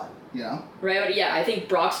helps a lot, you know? Right, but yeah, I think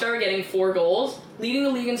Brock Star getting 4 goals, leading the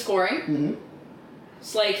league in scoring.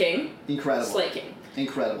 Slay King. Incredible. Slay King.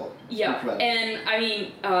 Incredible. Yeah. Incredible. And, I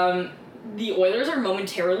mean, the Oilers are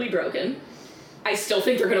momentarily broken. I still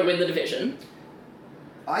think they're going to win the division.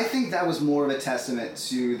 I think that was more of a testament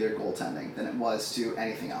to their goaltending than it was to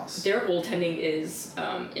anything else. Their goaltending is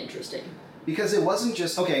interesting. Because it wasn't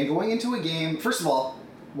just... Okay, going into a game... First of all,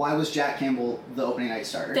 why was Jack Campbell the opening night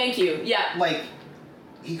starter? Thank you, yeah. Like,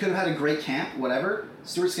 he could have had a great camp, whatever.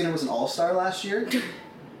 Stuart Skinner was an all-star last year.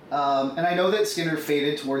 And I know that Skinner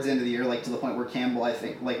faded towards the end of the year, like, to the point where Campbell, I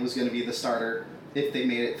think, like, was going to be the starter if they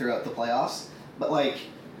made it throughout the playoffs. But, like,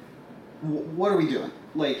 what are we doing?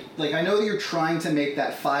 Like, I know that you're trying to make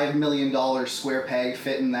that $5 million square peg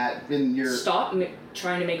fit in your... Stop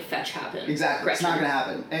trying to make fetch happen. Exactly. Gretchen. It's not going to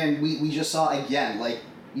happen. And we just saw, again, like,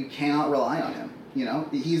 you cannot rely on him. You know,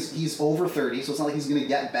 he's over 30, so it's not like he's going to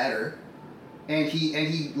get better. And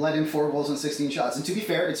he let in 4 goals and 16 shots. And to be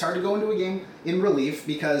fair, it's hard to go into a game in relief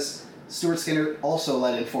because Stuart Skinner also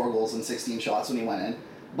let in 4 goals and 16 shots when he went in.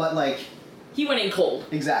 But, like... He went in cold.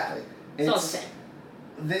 Exactly. It's not the same.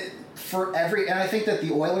 And I think that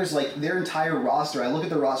the Oilers, like, their entire roster, I look at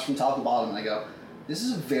the roster from top to bottom and I go, this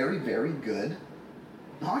is a very, very good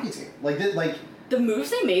hockey team. The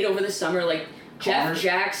moves they made over the summer, like... Jeff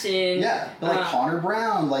Jackson. Yeah, but Connor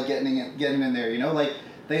Brown, like, getting him in there, you know? Like,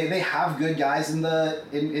 They have good guys in the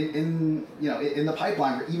in the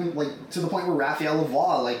pipeline, even like to the point where Raphael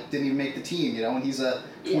Lavoie like didn't even make the team, and he's a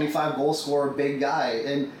 25 goal scorer, big guy,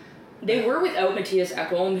 and they were without Matthias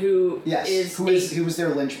Ekholm, who was their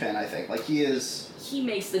linchpin, I think. Like he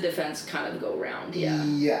makes the defense kind of go round.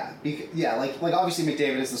 Yeah, like obviously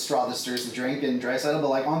McDavid is the straw that stirs the drink, and Draisaitl, but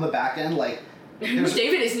like on the back end, like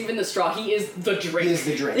McDavid isn't even the straw; he is the drink. He is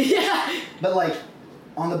the drink. Yeah, but like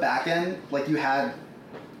on the back end, like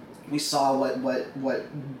we saw what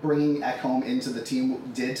bringing Ekholm into the team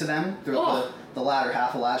did to them throughout the latter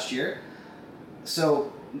half of last year.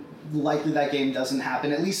 So likely that game doesn't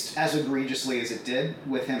happen, at least as egregiously as it did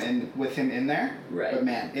with him in there. Right. But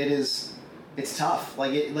man, it's tough.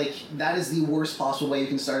 Like that is the worst possible way you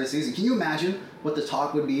can start a season. Can you imagine what the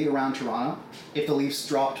talk would be around Toronto if the Leafs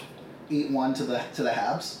dropped 8-1 to the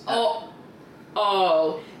Habs?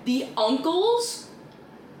 Oh, the uncles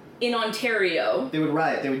in Ontario. They would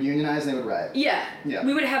riot. They would unionize and they would riot. Yeah. Yeah.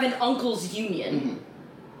 We would have an uncles union. Mm-hmm.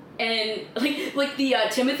 And like the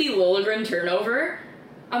Timothy Liljegren turnover,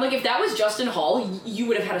 I'm like, if that was Justin Hall, you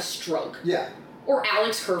would have had a stroke. Yeah. Or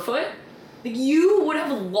Alex Kerfoot. Like, you would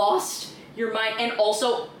have lost your mind. And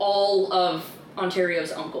also all of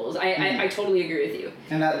Ontario's uncles. I totally agree with you.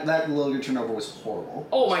 And that Liljegren turnover was horrible.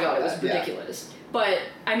 Oh my god, it was ridiculous. Yeah. But,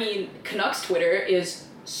 I mean, Canucks Twitter is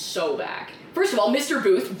so back. First of all, Mr.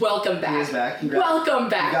 Booth, welcome back. He is back. Congrats. Welcome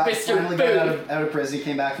back, Mr. Booth. Finally got out of prison. He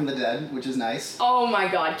came back from the dead, which is nice. Oh my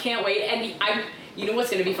god, can't wait. And you know what's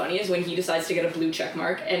going to be funny is when he decides to get a blue check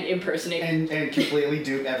mark and impersonate. And completely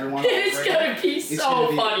dupe everyone. It's going to be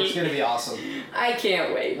so funny. It's going to be awesome. I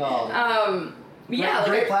can't wait. Oh.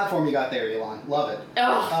 Great platform you got there, Elon. Love it.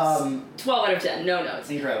 Oh, 12 out of 10. No notes.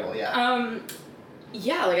 Incredible, yeah.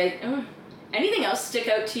 Anything else stick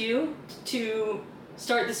out to you to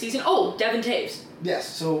start the season? Oh, Devin Taves.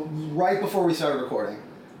 Yes, so right before we started recording,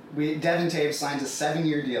 Devin Taves signs a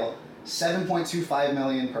 7-year deal, $7.25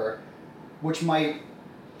 million per, which might,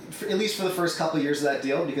 at least for the first couple of years of that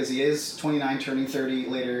deal, because he is 29, turning 30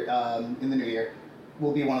 later in the new year,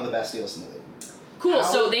 will be one of the best deals in the league. Cool.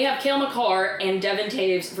 So they have Cale Makar and Devin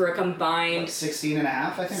Taves for a combined 16 and a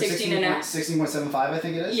half, I think. 16.5. 16.75, I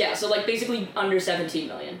think it is. Yeah, so like basically under 17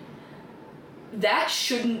 million. That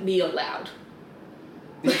shouldn't be allowed.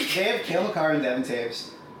 They have Cale Makar and Devin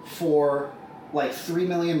Taves for like $3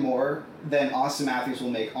 million more than Austin Matthews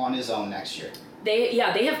will make on his own next year. They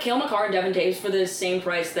have Cale Makar and Devin Taves for the same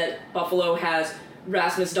price that Buffalo has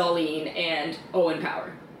Rasmus Dahlin and Owen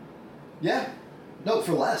Power. Yeah. No,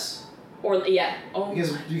 for less.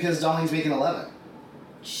 Because Dahlin's making 11.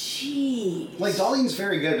 Jeez. Like, Dahlin's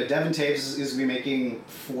very good, but Devin Taves is going to be making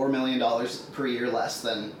 $4 million per year less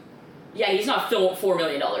than... Yeah, he's not $4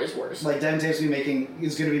 million worse. Like, Devin Taves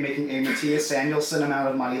is going to be making a Matthias Samuelsson amount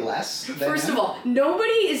of money less than First him. of all,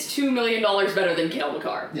 nobody is $2 million better than Cale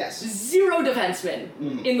Makar. Yes. 0 defensemen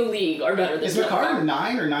in the league are better than Is Cale Makar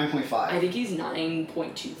 9 or 9.5? I think he's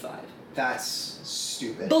 9.25. That's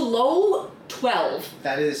stupid. Below 12.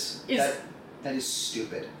 That is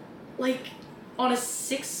stupid. Like, on a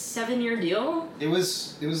 6-7 year deal? It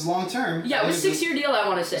was long term. Yeah, it was a 6-year deal, I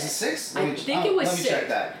want to say. Is it 6? I think it was 6. Let me check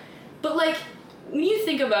that. But, like, when you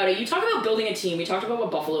think about it, you talk about building a team, we talked about what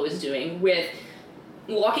Buffalo is doing with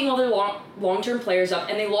locking all their long-term players up,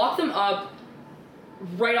 and they lock them up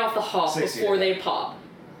right off the hop before they pop.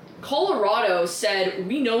 Colorado said,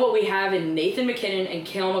 we know what we have in Nathan MacKinnon and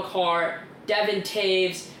Cale Makar, Devin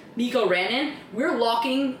Taves, Mikko Rantanen. We're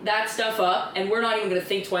locking that stuff up, and we're not even going to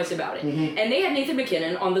think twice about it. Mm-hmm. And they had Nathan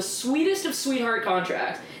MacKinnon on the sweetest of sweetheart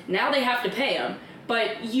contracts. Now they have to pay him.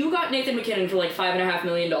 But you got Nathan MacKinnon for like $5.5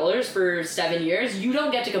 million for 7 years. You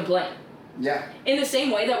don't get to complain. Yeah. In the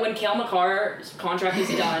same way that when Cale Makar's contract is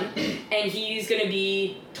done and he's going to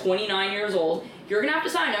be 29 years old, you're going to have to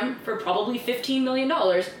sign him for probably $15 million,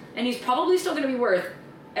 and he's probably still going to be worth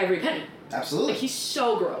every penny. Absolutely. Like, he's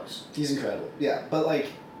so gross. He's incredible. Yeah, but like,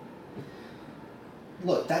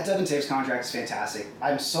 look, that Devin Taves contract is fantastic.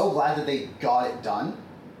 I'm so glad that they got it done.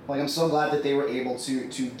 Like, I'm so glad that they were able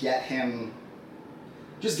to get him,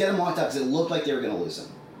 just get him locked up, because it looked like they were going to lose him.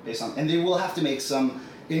 And they will have to make some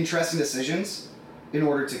interesting decisions in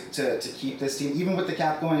order to keep this team. Even with the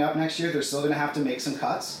cap going up next year, they're still going to have to make some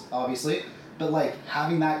cuts, obviously. But like,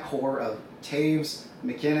 having that core of Taves,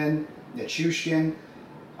 MacKinnon, Nichushkin,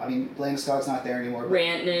 I mean, Landeskog's not there anymore. But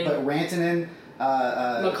Rantanen,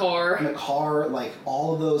 Makar, like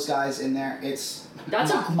all of those guys in there.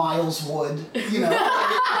 That's Miles Wood, you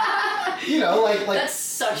know. Like that's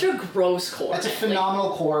such a gross core. That's a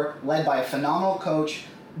phenomenal core led by a phenomenal coach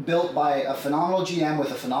built by a phenomenal GM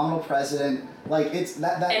with a phenomenal president. Like, it's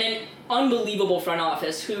that and an unbelievable front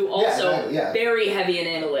office who also very heavy in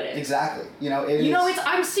analytics. Exactly.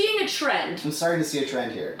 I'm seeing a trend. I'm starting to see a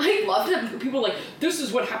trend here. I love that people are like, this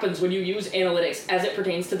is what happens when you use analytics as it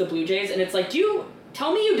pertains to the Blue Jays, and it's like,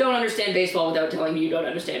 tell me you don't understand baseball without telling me you don't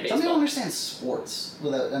understand baseball. Tell me you don't understand sports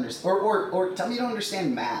without or tell me you don't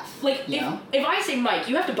understand math. Like, if I say, Mike,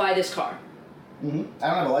 you have to buy this car. Mm-hmm. I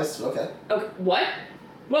don't have a license. Okay. Okay. What?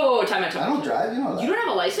 Whoa, time out. I don't drive. You know that. You don't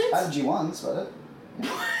have a license? I have a G1s, but.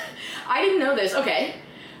 I didn't know this. Okay.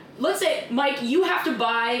 Let's say, Mike, you have to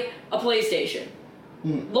buy a PlayStation.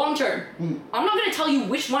 Long term. I'm not going to tell you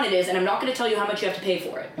which one it is, and I'm not going to tell you how much you have to pay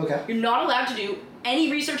for it. Okay. You're not allowed to do any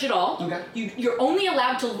research at all. Okay. You're only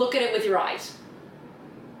allowed to look at it with your eyes.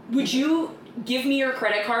 Would you give me your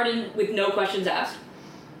credit card with no questions asked?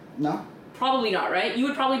 No. Probably not, right? You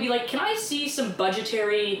would probably be like, can I see some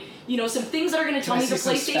budgetary, some things that are going to tell me the PlayStation...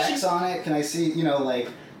 Can I see some specs on it? Can I see,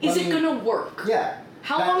 Is it going to work? Yeah.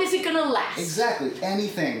 How long is it going to last? Exactly.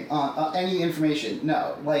 Anything, any information.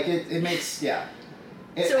 No. Like, it makes, yeah.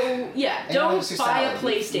 Don't buy a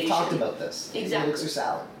PlayStation. We talked about this. Exactly. Analytics or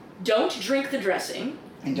salad. Don't drink the dressing.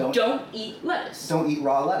 And don't eat lettuce. Don't eat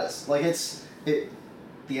raw lettuce. Like, the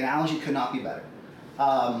analogy could not be better.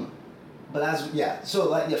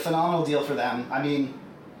 Phenomenal deal for them. I mean,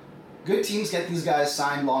 good teams get these guys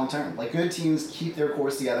signed long term. Like, good teams keep their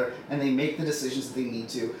course together and they make the decisions that they need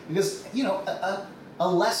to. Because, a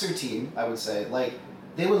lesser team, I would say, like,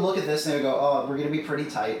 they would look at this and they would go, oh, we're going to be pretty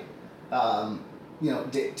tight. Taves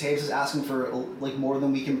is asking for, like, more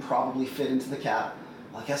than we can probably fit into the cap.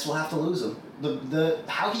 Well, I guess we'll have to lose him.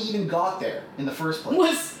 How he even got there in the first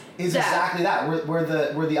place is exactly that. Where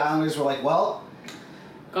the Islanders were like, well...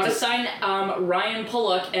 Gotta sign Ryan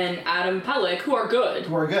Pulock and Adam Pelech, who are good.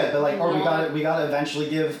 But like, we gotta eventually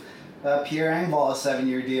give Pierre Engvall a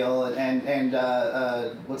 7-year deal and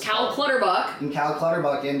what's Cal Clutterbuck and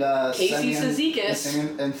Casey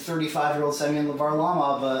Cizikas and 35-year-old Semyon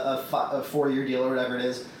Varlamov a 4-year deal or whatever it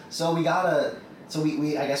is. So we gotta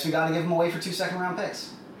I guess we gotta give them away for 2 second-round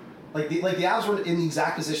picks. Like the Avs were in the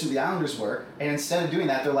exact position the Islanders were, and instead of doing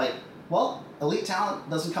that, they're like, well, elite talent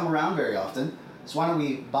doesn't come around very often. So why don't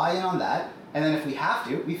we buy in on that, and then if we have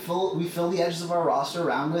to, we fill the edges of our roster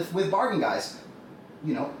around with bargain guys.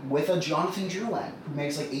 With a Jonathan Drouin, who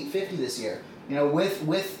makes like $850 this year.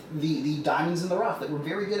 With the diamonds in the rough that we're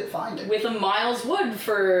very good at finding. With a Miles Wood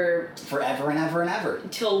for forever and ever and ever.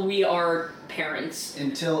 Until we are parents.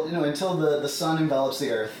 Until the sun envelops the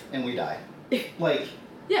earth and we die. Like.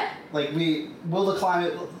 Yeah. Like will the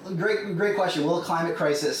climate? Great question. Will the climate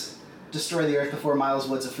crisis destroy the earth before Miles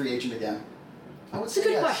Wood's a free agent again? I would say it's a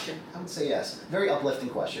good yes. question. I would say yes. Very uplifting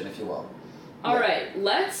question, if you will. All right,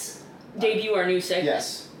 let's debut our new segment.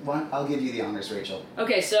 Yes. I'll give you the honors, Rachel.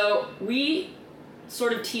 Okay, so we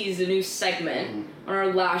sort of teased a new segment on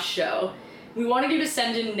our last show. We wanted you to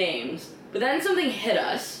send in names, but then something hit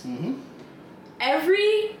us.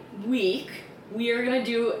 Every week, we are going to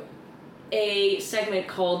do a segment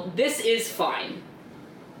called This Is Fine.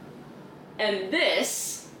 And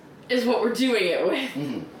this is what we're doing it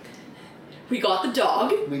with. We got the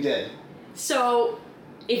dog. We did. So,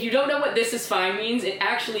 if you don't know what This Is Fine means, it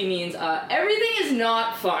actually means everything is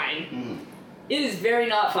not fine. It is very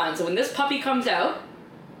not fine. So when this puppy comes out,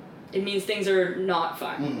 it means things are not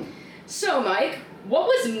fine. So, Mike, what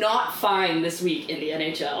was not fine this week in the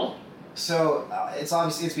NHL? So,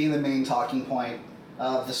 it's been the main talking point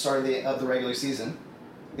of the start of the regular season,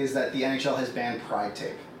 is that the NHL has banned Pride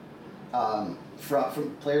tape.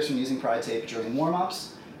 From players from using Pride tape during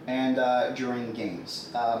warm-ups and during games.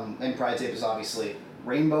 And Pride tape is obviously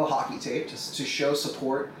rainbow hockey tape to show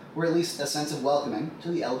support, or at least a sense of welcoming to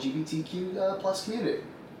the LGBTQ plus community.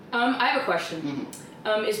 I have a question.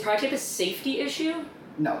 Is Pride tape a safety issue?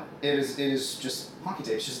 No, it is just hockey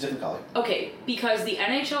tape. It's just a different color. Okay, because the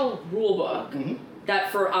NHL rulebook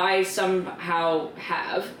that I somehow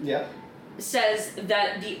have says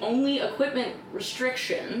that the only equipment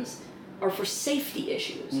restrictions are for safety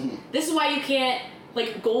issues. This is why you can't,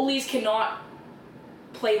 goalies cannot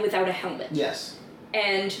play without a helmet. Yes.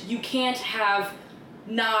 And you can't have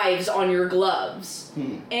knives on your gloves.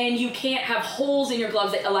 And you can't have holes in your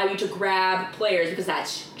gloves that allow you to grab players, because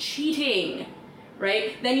that's cheating,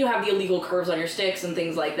 right? Then you have the illegal curves on your sticks and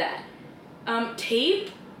things like that.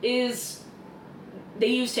 Tape is... They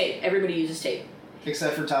use tape. Everybody uses tape.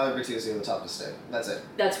 Except for Tyler Bertuzzi at the top of the stick. That's it.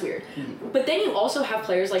 That's weird. But then you also have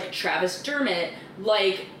players like Travis Dermott,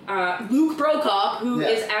 like Luke Brokop, who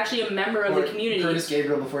is actually a member of the community. Curtis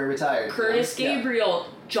Gabriel before he retired. Curtis Gabriel,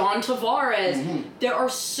 John Tavares. There are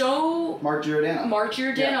so... Mark Giordano.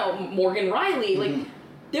 Morgan Riley.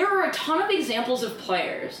 there are a ton of examples of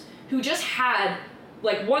players who just had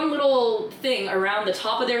like one little thing around the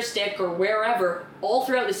top of their stick or wherever all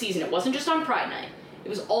throughout the season. It wasn't just on Pride Night. It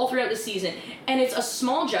was all throughout the season. And it's a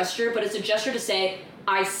small gesture, but it's a gesture to say,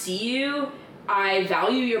 I see you, I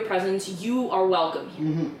value your presence, you are welcome here.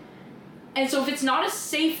 Mm-hmm. And so if it's not a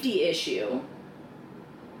safety issue,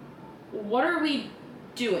 what are we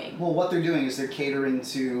doing? Well, what they're doing is they're catering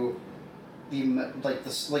to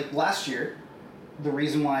like last year, the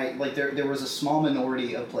reason why there was a small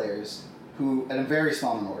minority of players who, and a very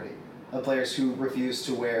small minority of players who refused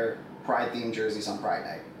to wear Pride-themed jerseys on Pride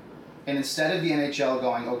Night. And instead of the NHL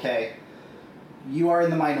going, okay, you are in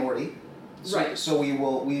the minority, so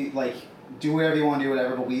we do whatever you want to do,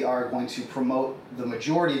 whatever, but we are going to promote the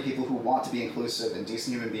majority of people who want to be inclusive and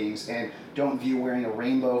decent human beings and don't view wearing a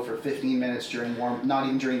rainbow for 15 minutes during not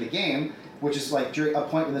even during the game, which is like during a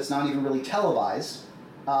point where that's not even really televised.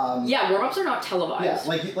 Warm-ups are not televised.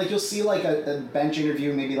 Yeah, like you'll see like a bench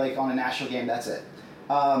interview maybe like on a national game, that's it.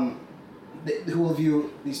 Who will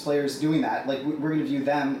view these players doing that? Like we're going to view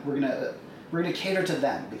them, we're going to cater to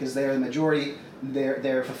them because they are the majority.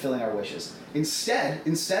 They're fulfilling our wishes. Instead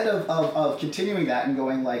of continuing that and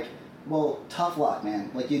going like, well, tough luck, man.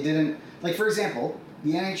 Like you didn't, like for example,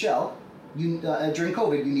 the NHL, during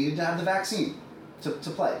COVID, you needed to have the vaccine to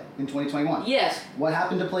play in 2021. Yes. What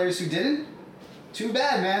happened to players who didn't? Too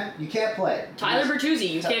bad, man. You can't play. Tyler Bertuzzi,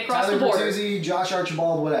 you can't cross the border. Tyler Bertuzzi, Josh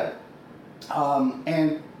Archibald, whatever.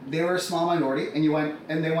 And they were a small minority, and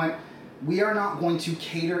they went, we are not going to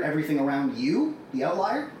cater everything around you, the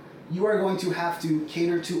outlier. You are going to have to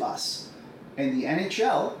cater to us. And the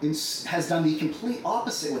NHL has done the complete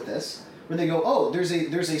opposite with this, where they go, oh, there's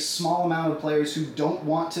a small amount of players who don't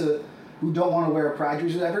want to wear a Pride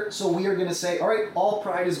jersey or whatever, so we are going to say, all right, all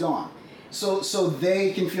Pride is gone. So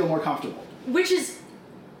they can feel more comfortable. Which is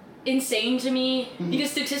insane to me, because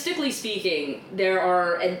statistically speaking,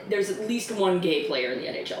 there's at least one gay player in the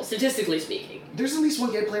NHL, statistically speaking. There's at least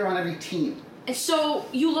one gay player on every team. And so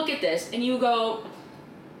you look at this and you go,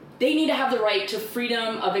 they need to have the right to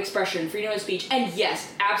freedom of expression, freedom of speech, and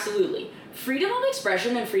yes, absolutely. Freedom of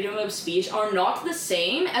expression and freedom of speech are not the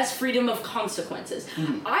same as freedom of consequences.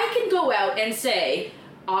 Mm-hmm. I can go out and say,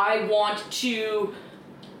 I want to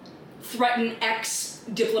threaten X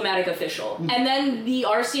diplomatic official, and then the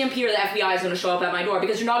RCMP or the FBI is going to show up at my door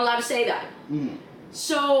because you're not allowed to say that. Mm-hmm.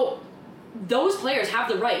 So those players have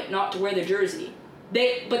the right not to wear the jersey.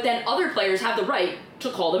 But then other players have the right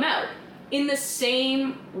to call them out. In the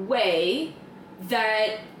same way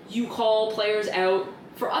that you call players out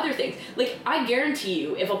for other things. Like, I guarantee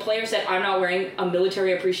you, if a player said, I'm not wearing a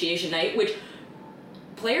military appreciation night, which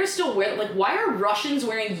players still wear, like, why are Russians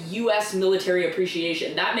wearing U.S. military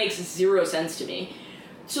appreciation? That makes zero sense to me.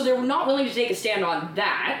 So they're not willing to take a stand on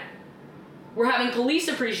that. We're having police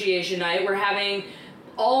appreciation night. We're having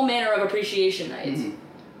all manner of appreciation nights. Mm-hmm.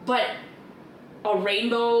 But a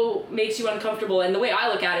rainbow makes you uncomfortable. And the way I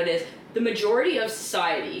look at it is, the majority of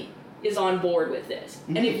society is on board with this.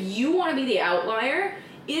 Mm-hmm. And if you want to be the outlier,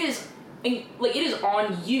 it is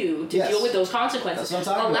on you to deal with those consequences. That's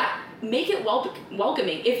what I'm talking about. Make it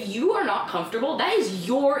welcoming. If you are not comfortable, that is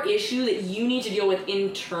your issue that you need to deal with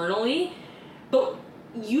internally. But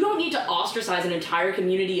you don't need to ostracize an entire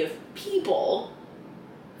community of people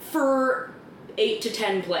for 8 to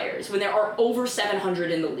 10 players when there are over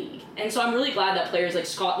 700 in the league. And so I'm really glad that players like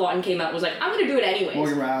Scott Laughton came out and was like, I'm going to do it anyways.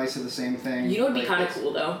 Morgan Riley said the same thing. You know what would be kind of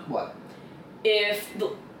cool, though? What? If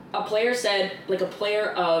a player said, like a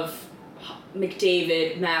player of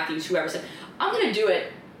McDavid, Matthews, whoever said, I'm going to do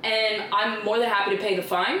it, and I'm more than happy to pay the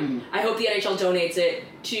fine. Mm-hmm. I hope the NHL donates it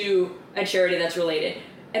to a charity that's related.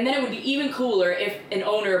 And then it would be even cooler if an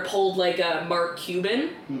owner pulled like a Mark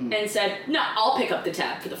Cuban and said, no, I'll pick up the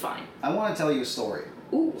tab for the fine. I want to tell you a story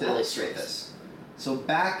to illustrate this. So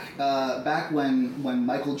back when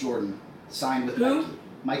Michael Jordan signed with Nike.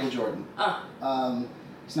 Michael Jordan.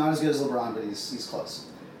 He's not as good as LeBron, but he's close.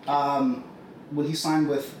 When he signed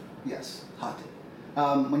with, hot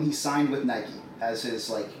take. When he signed with Nike as his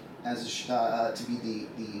to be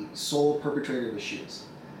the sole perpetrator of his shoes.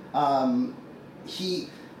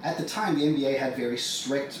 At the time, the NBA had very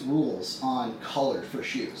strict rules on color for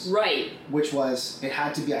shoes. Right. Which was, it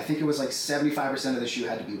had to be, I think it was like 75% of the shoe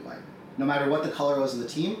had to be white. No matter what the color was of the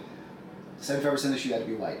team, 75% of the shoe had to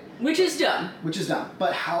be white. Which is dumb.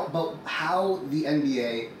 But how the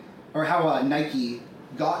NBA, or how Nike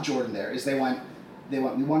got Jordan there, is they went, we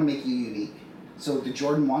want to make you unique. So the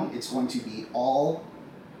Jordan 1, it's going to be all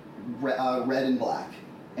red and black,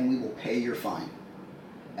 and we will pay your fine.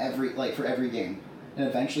 For every game. And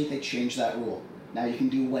eventually they changed that rule. Now you can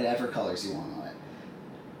do whatever colors you want on it.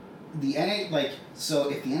 so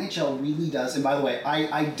if the NHL really does, and by the way,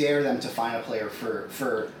 I dare them to find a player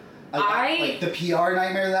for like the PR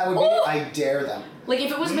nightmare that would be. Ooh. I dare them. Like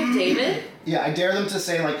if it was McDavid. Yeah, I dare them to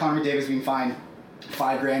say like Connor McDavid's being fined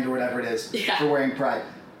 $5,000 or whatever it is for wearing Pride.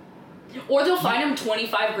 Or they'll fine him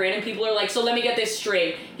 $25,000 and people are like, so let me get this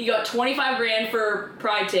straight. He got $25,000 for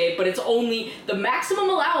Pride tape, but it's only the maximum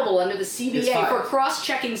allowable under the CBA for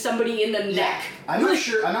cross-checking somebody in the neck. I'm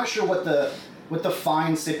not sure what the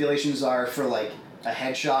fine stipulations are for like a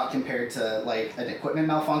headshot compared to like an equipment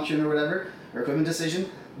malfunction or whatever, or equipment decision,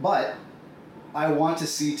 but I want to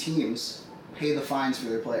see teams pay the fines for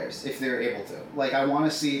their players if they're able to. Like I want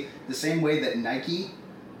to see the same way that Nike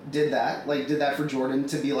did that for Jordan,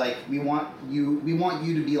 to be like, we want you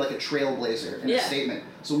to be like a trailblazer in a statement.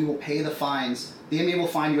 So we will pay the fines. The NBA will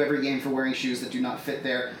fine you every game for wearing shoes that do not fit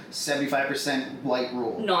their 75% white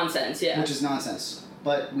rule. Nonsense, yeah. Which is nonsense.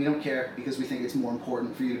 But we don't care because we think it's more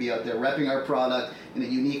important for you to be out there repping our product in a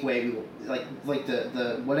unique way. We will, like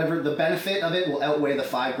the whatever the benefit of it will outweigh the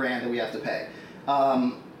 $5,000 that we have to pay.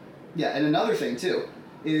 Yeah, and another thing too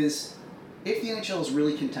is if the NHL is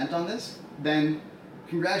really content on this, then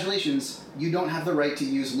congratulations, you don't have the right to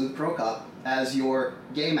use Luke Prokop as your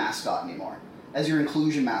gay mascot anymore, as your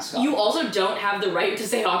inclusion mascot. You also don't have the right to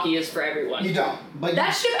say hockey is for everyone. You don't. But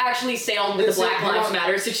that ship actually sailed with the Black Lives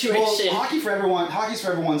Matter situation. Well, Hockey's for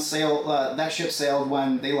Everyone that ship sailed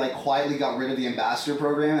when they like quietly got rid of the ambassador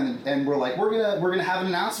program and were like, we're gonna have an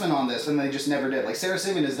announcement on this, and they just never did. Like Sarah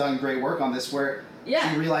Sivan has done great work on this, where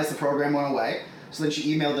she realized the program went away. So then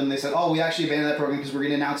she emailed them. They said, "Oh, we actually abandoned that program because we're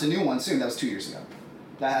going to announce a new one soon." That was 2 years ago.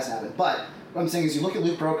 That hasn't happened. But what I'm saying is, you look at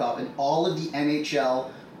Luke Prokop and all of the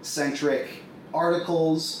NHL-centric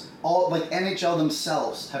articles, all like NHL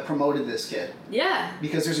themselves have promoted this kid. Yeah.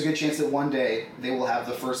 Because there's a good chance that one day they will have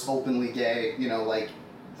the first openly gay,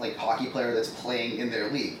 like hockey player that's playing in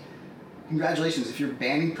their league. Congratulations. If you're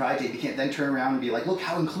banning Pride tape, you can't then turn around and be like, look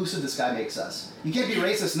how inclusive this guy makes us. You can't be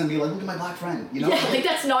racist and then be like, look at my black friend. Yeah, I think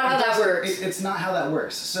that's not how that works. It's not how that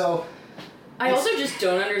works. So I also just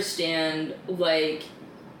don't understand, like,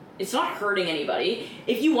 it's not hurting anybody.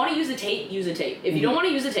 If you want to use the tape, use the tape. If you don't want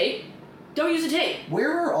to use the tape, don't use the tape.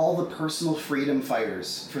 Where are all the personal freedom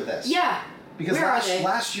fighters for this? Yeah. Because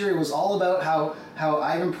last year it was all about how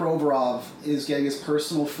Ivan Provorov is getting his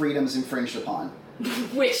personal freedoms infringed upon.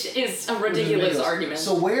 Which is a ridiculous argument.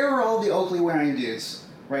 So where are all the Oakley-wearing dudes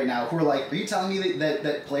right now who are like, are you telling me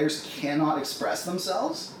that players cannot express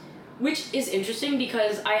themselves? Which is interesting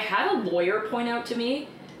because I had a lawyer point out to me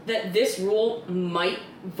that this rule might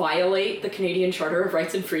violate the Canadian Charter of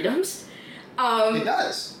Rights and Freedoms. It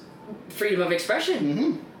does. Freedom of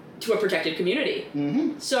expression to a protected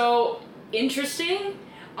community. So, interesting.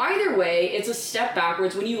 Either way, it's a step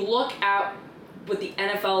backwards when you look at what the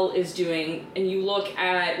NFL is doing and you look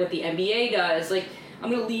at what the NBA does. Like, I'm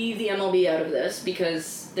going to leave the MLB out of this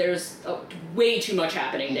because there's way too much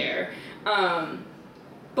happening there.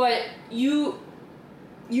 But you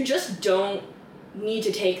just don't need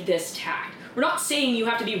to take this tack. We're not saying you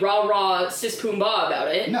have to be rah-rah, cis-poomba about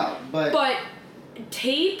it. No, but... But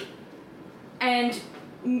tape and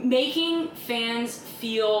making fans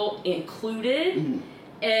feel included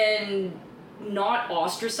and not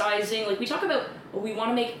ostracizing. Like, we talk about, we want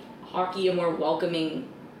to make hockey a more welcoming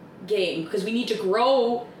game because we need to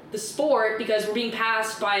grow the sport because we're being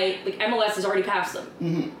passed by, like, MLS has already passed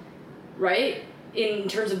them. Right? In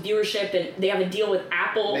terms of viewership, and they have a deal with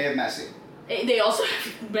Apple. They have Messi. They also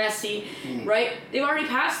have Messi, right? They've already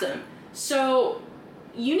passed them. So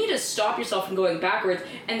you need to stop yourself from going backwards.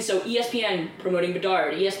 And so ESPN promoting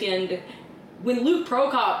Bedard, when Luke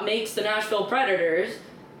Prokop makes the Nashville Predators,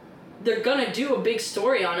 they're gonna do a big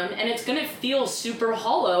story on him, and it's gonna feel super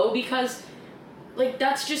hollow because, like,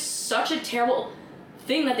 that's just such a terrible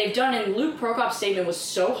thing that they've done. And Luke Prokop's statement was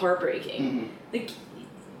so heartbreaking. Like,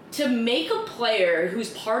 to make a player who's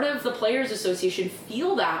part of the Players Association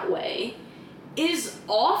feel that way is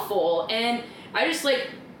awful. And I just, like,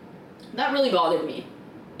 that really bothered me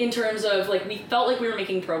in terms of, like, we felt like we were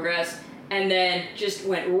making progress and then just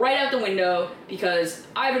went right out the window because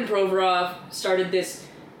Ivan Provorov started this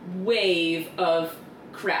wave of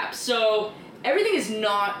crap. So everything is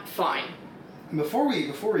not fine. Before we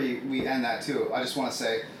end that too, I just want to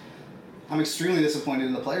say I'm extremely disappointed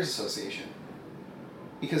in the Players Association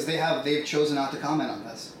because they've chosen not to comment on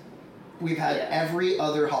this. We've had every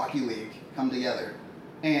other hockey league come together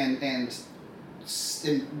and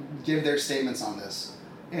give their statements on this,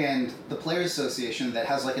 and the Players Association that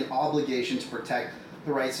has like an obligation to protect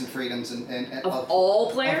the rights and freedoms and of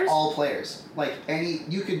all players. Of all players, like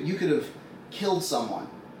you could have killed someone,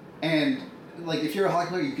 and like if you're a hockey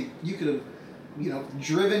player, you could have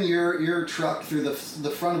driven your truck through the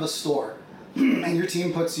front of a store, and your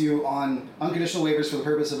team puts you on unconditional waivers for the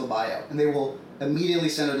purpose of a buyout, and they will immediately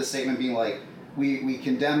send out a statement being like, we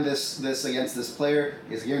condemn this against this player.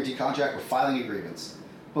 He has a guaranteed contract. We're filing a grievance.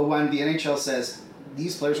 But when the NHL says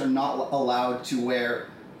these players are not allowed to wear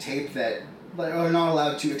tape that are not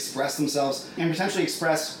allowed to express themselves and potentially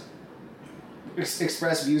express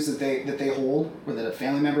views that they hold or that a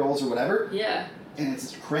family member holds or whatever. Yeah. And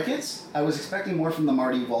it's crickets. I was expecting more from the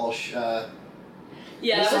Marty Walsh.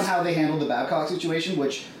 Based on how they handled the Babcock situation,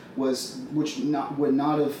 which would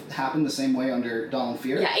not have happened the same way under Donald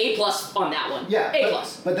Fear. Yeah, A+ on that one. Yeah, A+.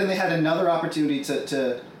 But then they had another opportunity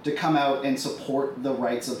to come out and support the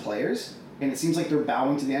rights of players, and it seems like they're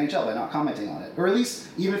bowing to the NHL by not commenting on it. Or at least,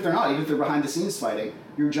 even if they're not, even if they're behind the scenes fighting,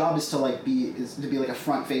 your job is to be like a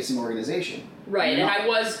front-facing organization. Right, and I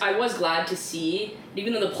was glad to see,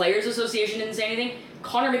 even though the Players Association didn't say anything,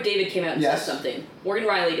 Connor McDavid came out and said something. Morgan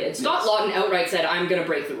Riley did. Scott Laughton outright said, I'm going to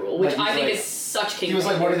break the rule, which I think is such king. He was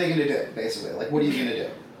like, what are they going to do, basically? Like, what are you going to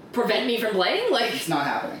do? Prevent me from playing? Like, it's not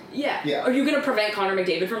happening. Yeah. Are you going to prevent Connor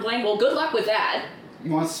McDavid from playing? Well, good luck with that. You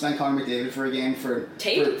want to suspend Connor McDavid for a game for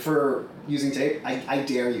tape? For using tape? I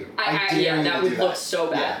dare you. I dare you that to would do look so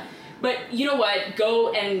bad. Yeah. But you know what?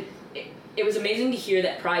 Go and... It was amazing to hear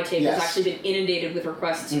that Pride Tape has actually been inundated with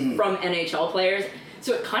requests from NHL players.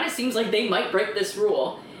 So it kind of seems like they might break this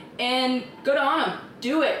rule. And good on them.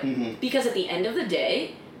 Do it. Because at the end of the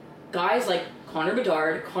day, guys like Connor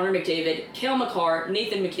Bedard, Connor McDavid, Cale Makar,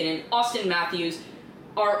 Nathan MacKinnon, Austin Matthews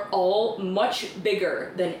are all much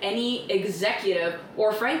bigger than any executive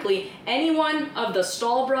or, frankly, anyone of the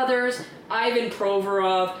Stahl brothers, Ivan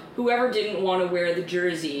Provorov, whoever didn't want to wear the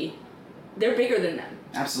jersey. They're bigger than them.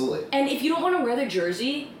 Absolutely. And if you don't want to wear the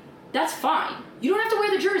jersey, that's fine. You don't have to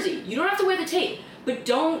wear the jersey. You don't have to wear the tape. But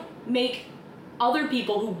don't make other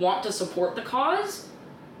people who want to support the cause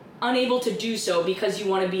unable to do so because you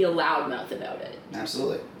want to be a loudmouth about it.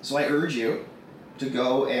 Absolutely. So I urge you to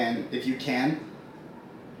go and, if you can,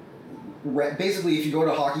 basically, if you go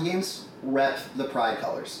to hockey games, rep the Pride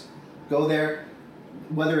colors. Go there,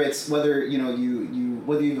 whether you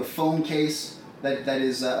have a phone case that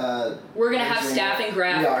is we're gonna have staff and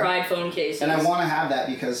graph Pride phone cases. And I want to have that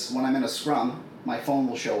because when I'm in a scrum, my phone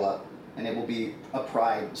will show up and it will be a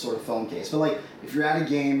Pride sort of phone case. But like if you're at a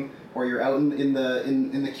game or you're out in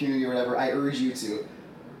the community or whatever, I urge you to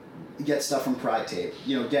get stuff from Pride Tape.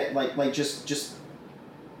 Get like just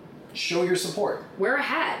show your support. Wear a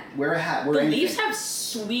hat. The Leafs have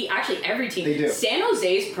sweet, actually every team. They do. San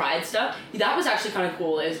Jose's Pride stuff, that was actually kind of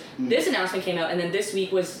cool, this announcement came out and then this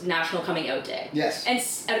week was National Coming Out Day. Yes. And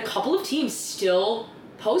a couple of teams still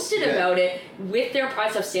posted about it with their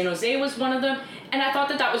Pride stuff. San Jose was one of them, and I thought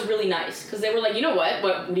that was really nice, because they were like, you know what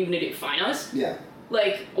are you going to do, fine us? Yeah.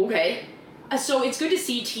 Like, okay. So it's good to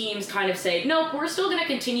see teams kind of say, nope, we're still going to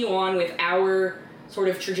continue on with our sort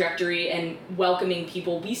of trajectory and welcoming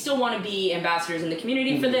people. We still want to be ambassadors in the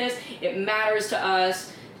community for this. It matters to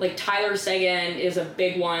us. Like, Tyler Seguin is a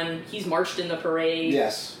big one. He's marched in the parade.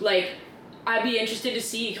 Yes. Like, I'd be interested to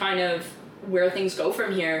see kind of where things go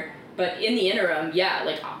from here. But in the interim,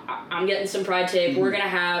 I'm getting some Pride Tape. We're going to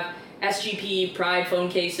have SGP Pride phone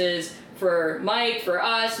cases for Mike, for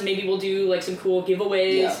us. Maybe we'll do, like, some cool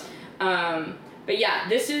giveaways. Yeah. But yeah,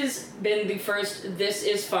 this has been the first This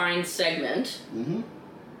Is Fine segment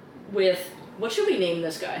with, what should we name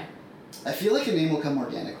this guy? I feel like a name will come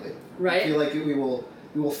organically. Right? I feel like we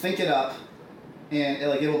will think it up, and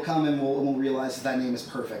like it will come, and we'll realize that name is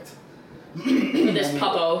perfect. For this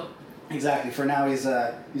puppo. Exactly. For now, he's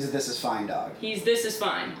a This Is Fine dog. He's This Is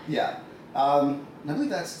Fine. Yeah. I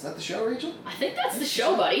believe is that the show, Rachel? I think that's the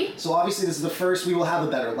show, buddy. So obviously this is the first. We will have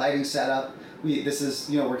a better lighting setup. This is,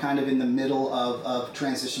 we're kind of in the middle of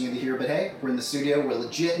transitioning into here, but hey, we're in the studio, we're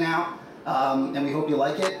legit now, and we hope you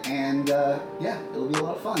like it, and it'll be a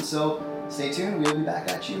lot of fun. So stay tuned, we'll be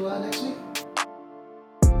back at you next week.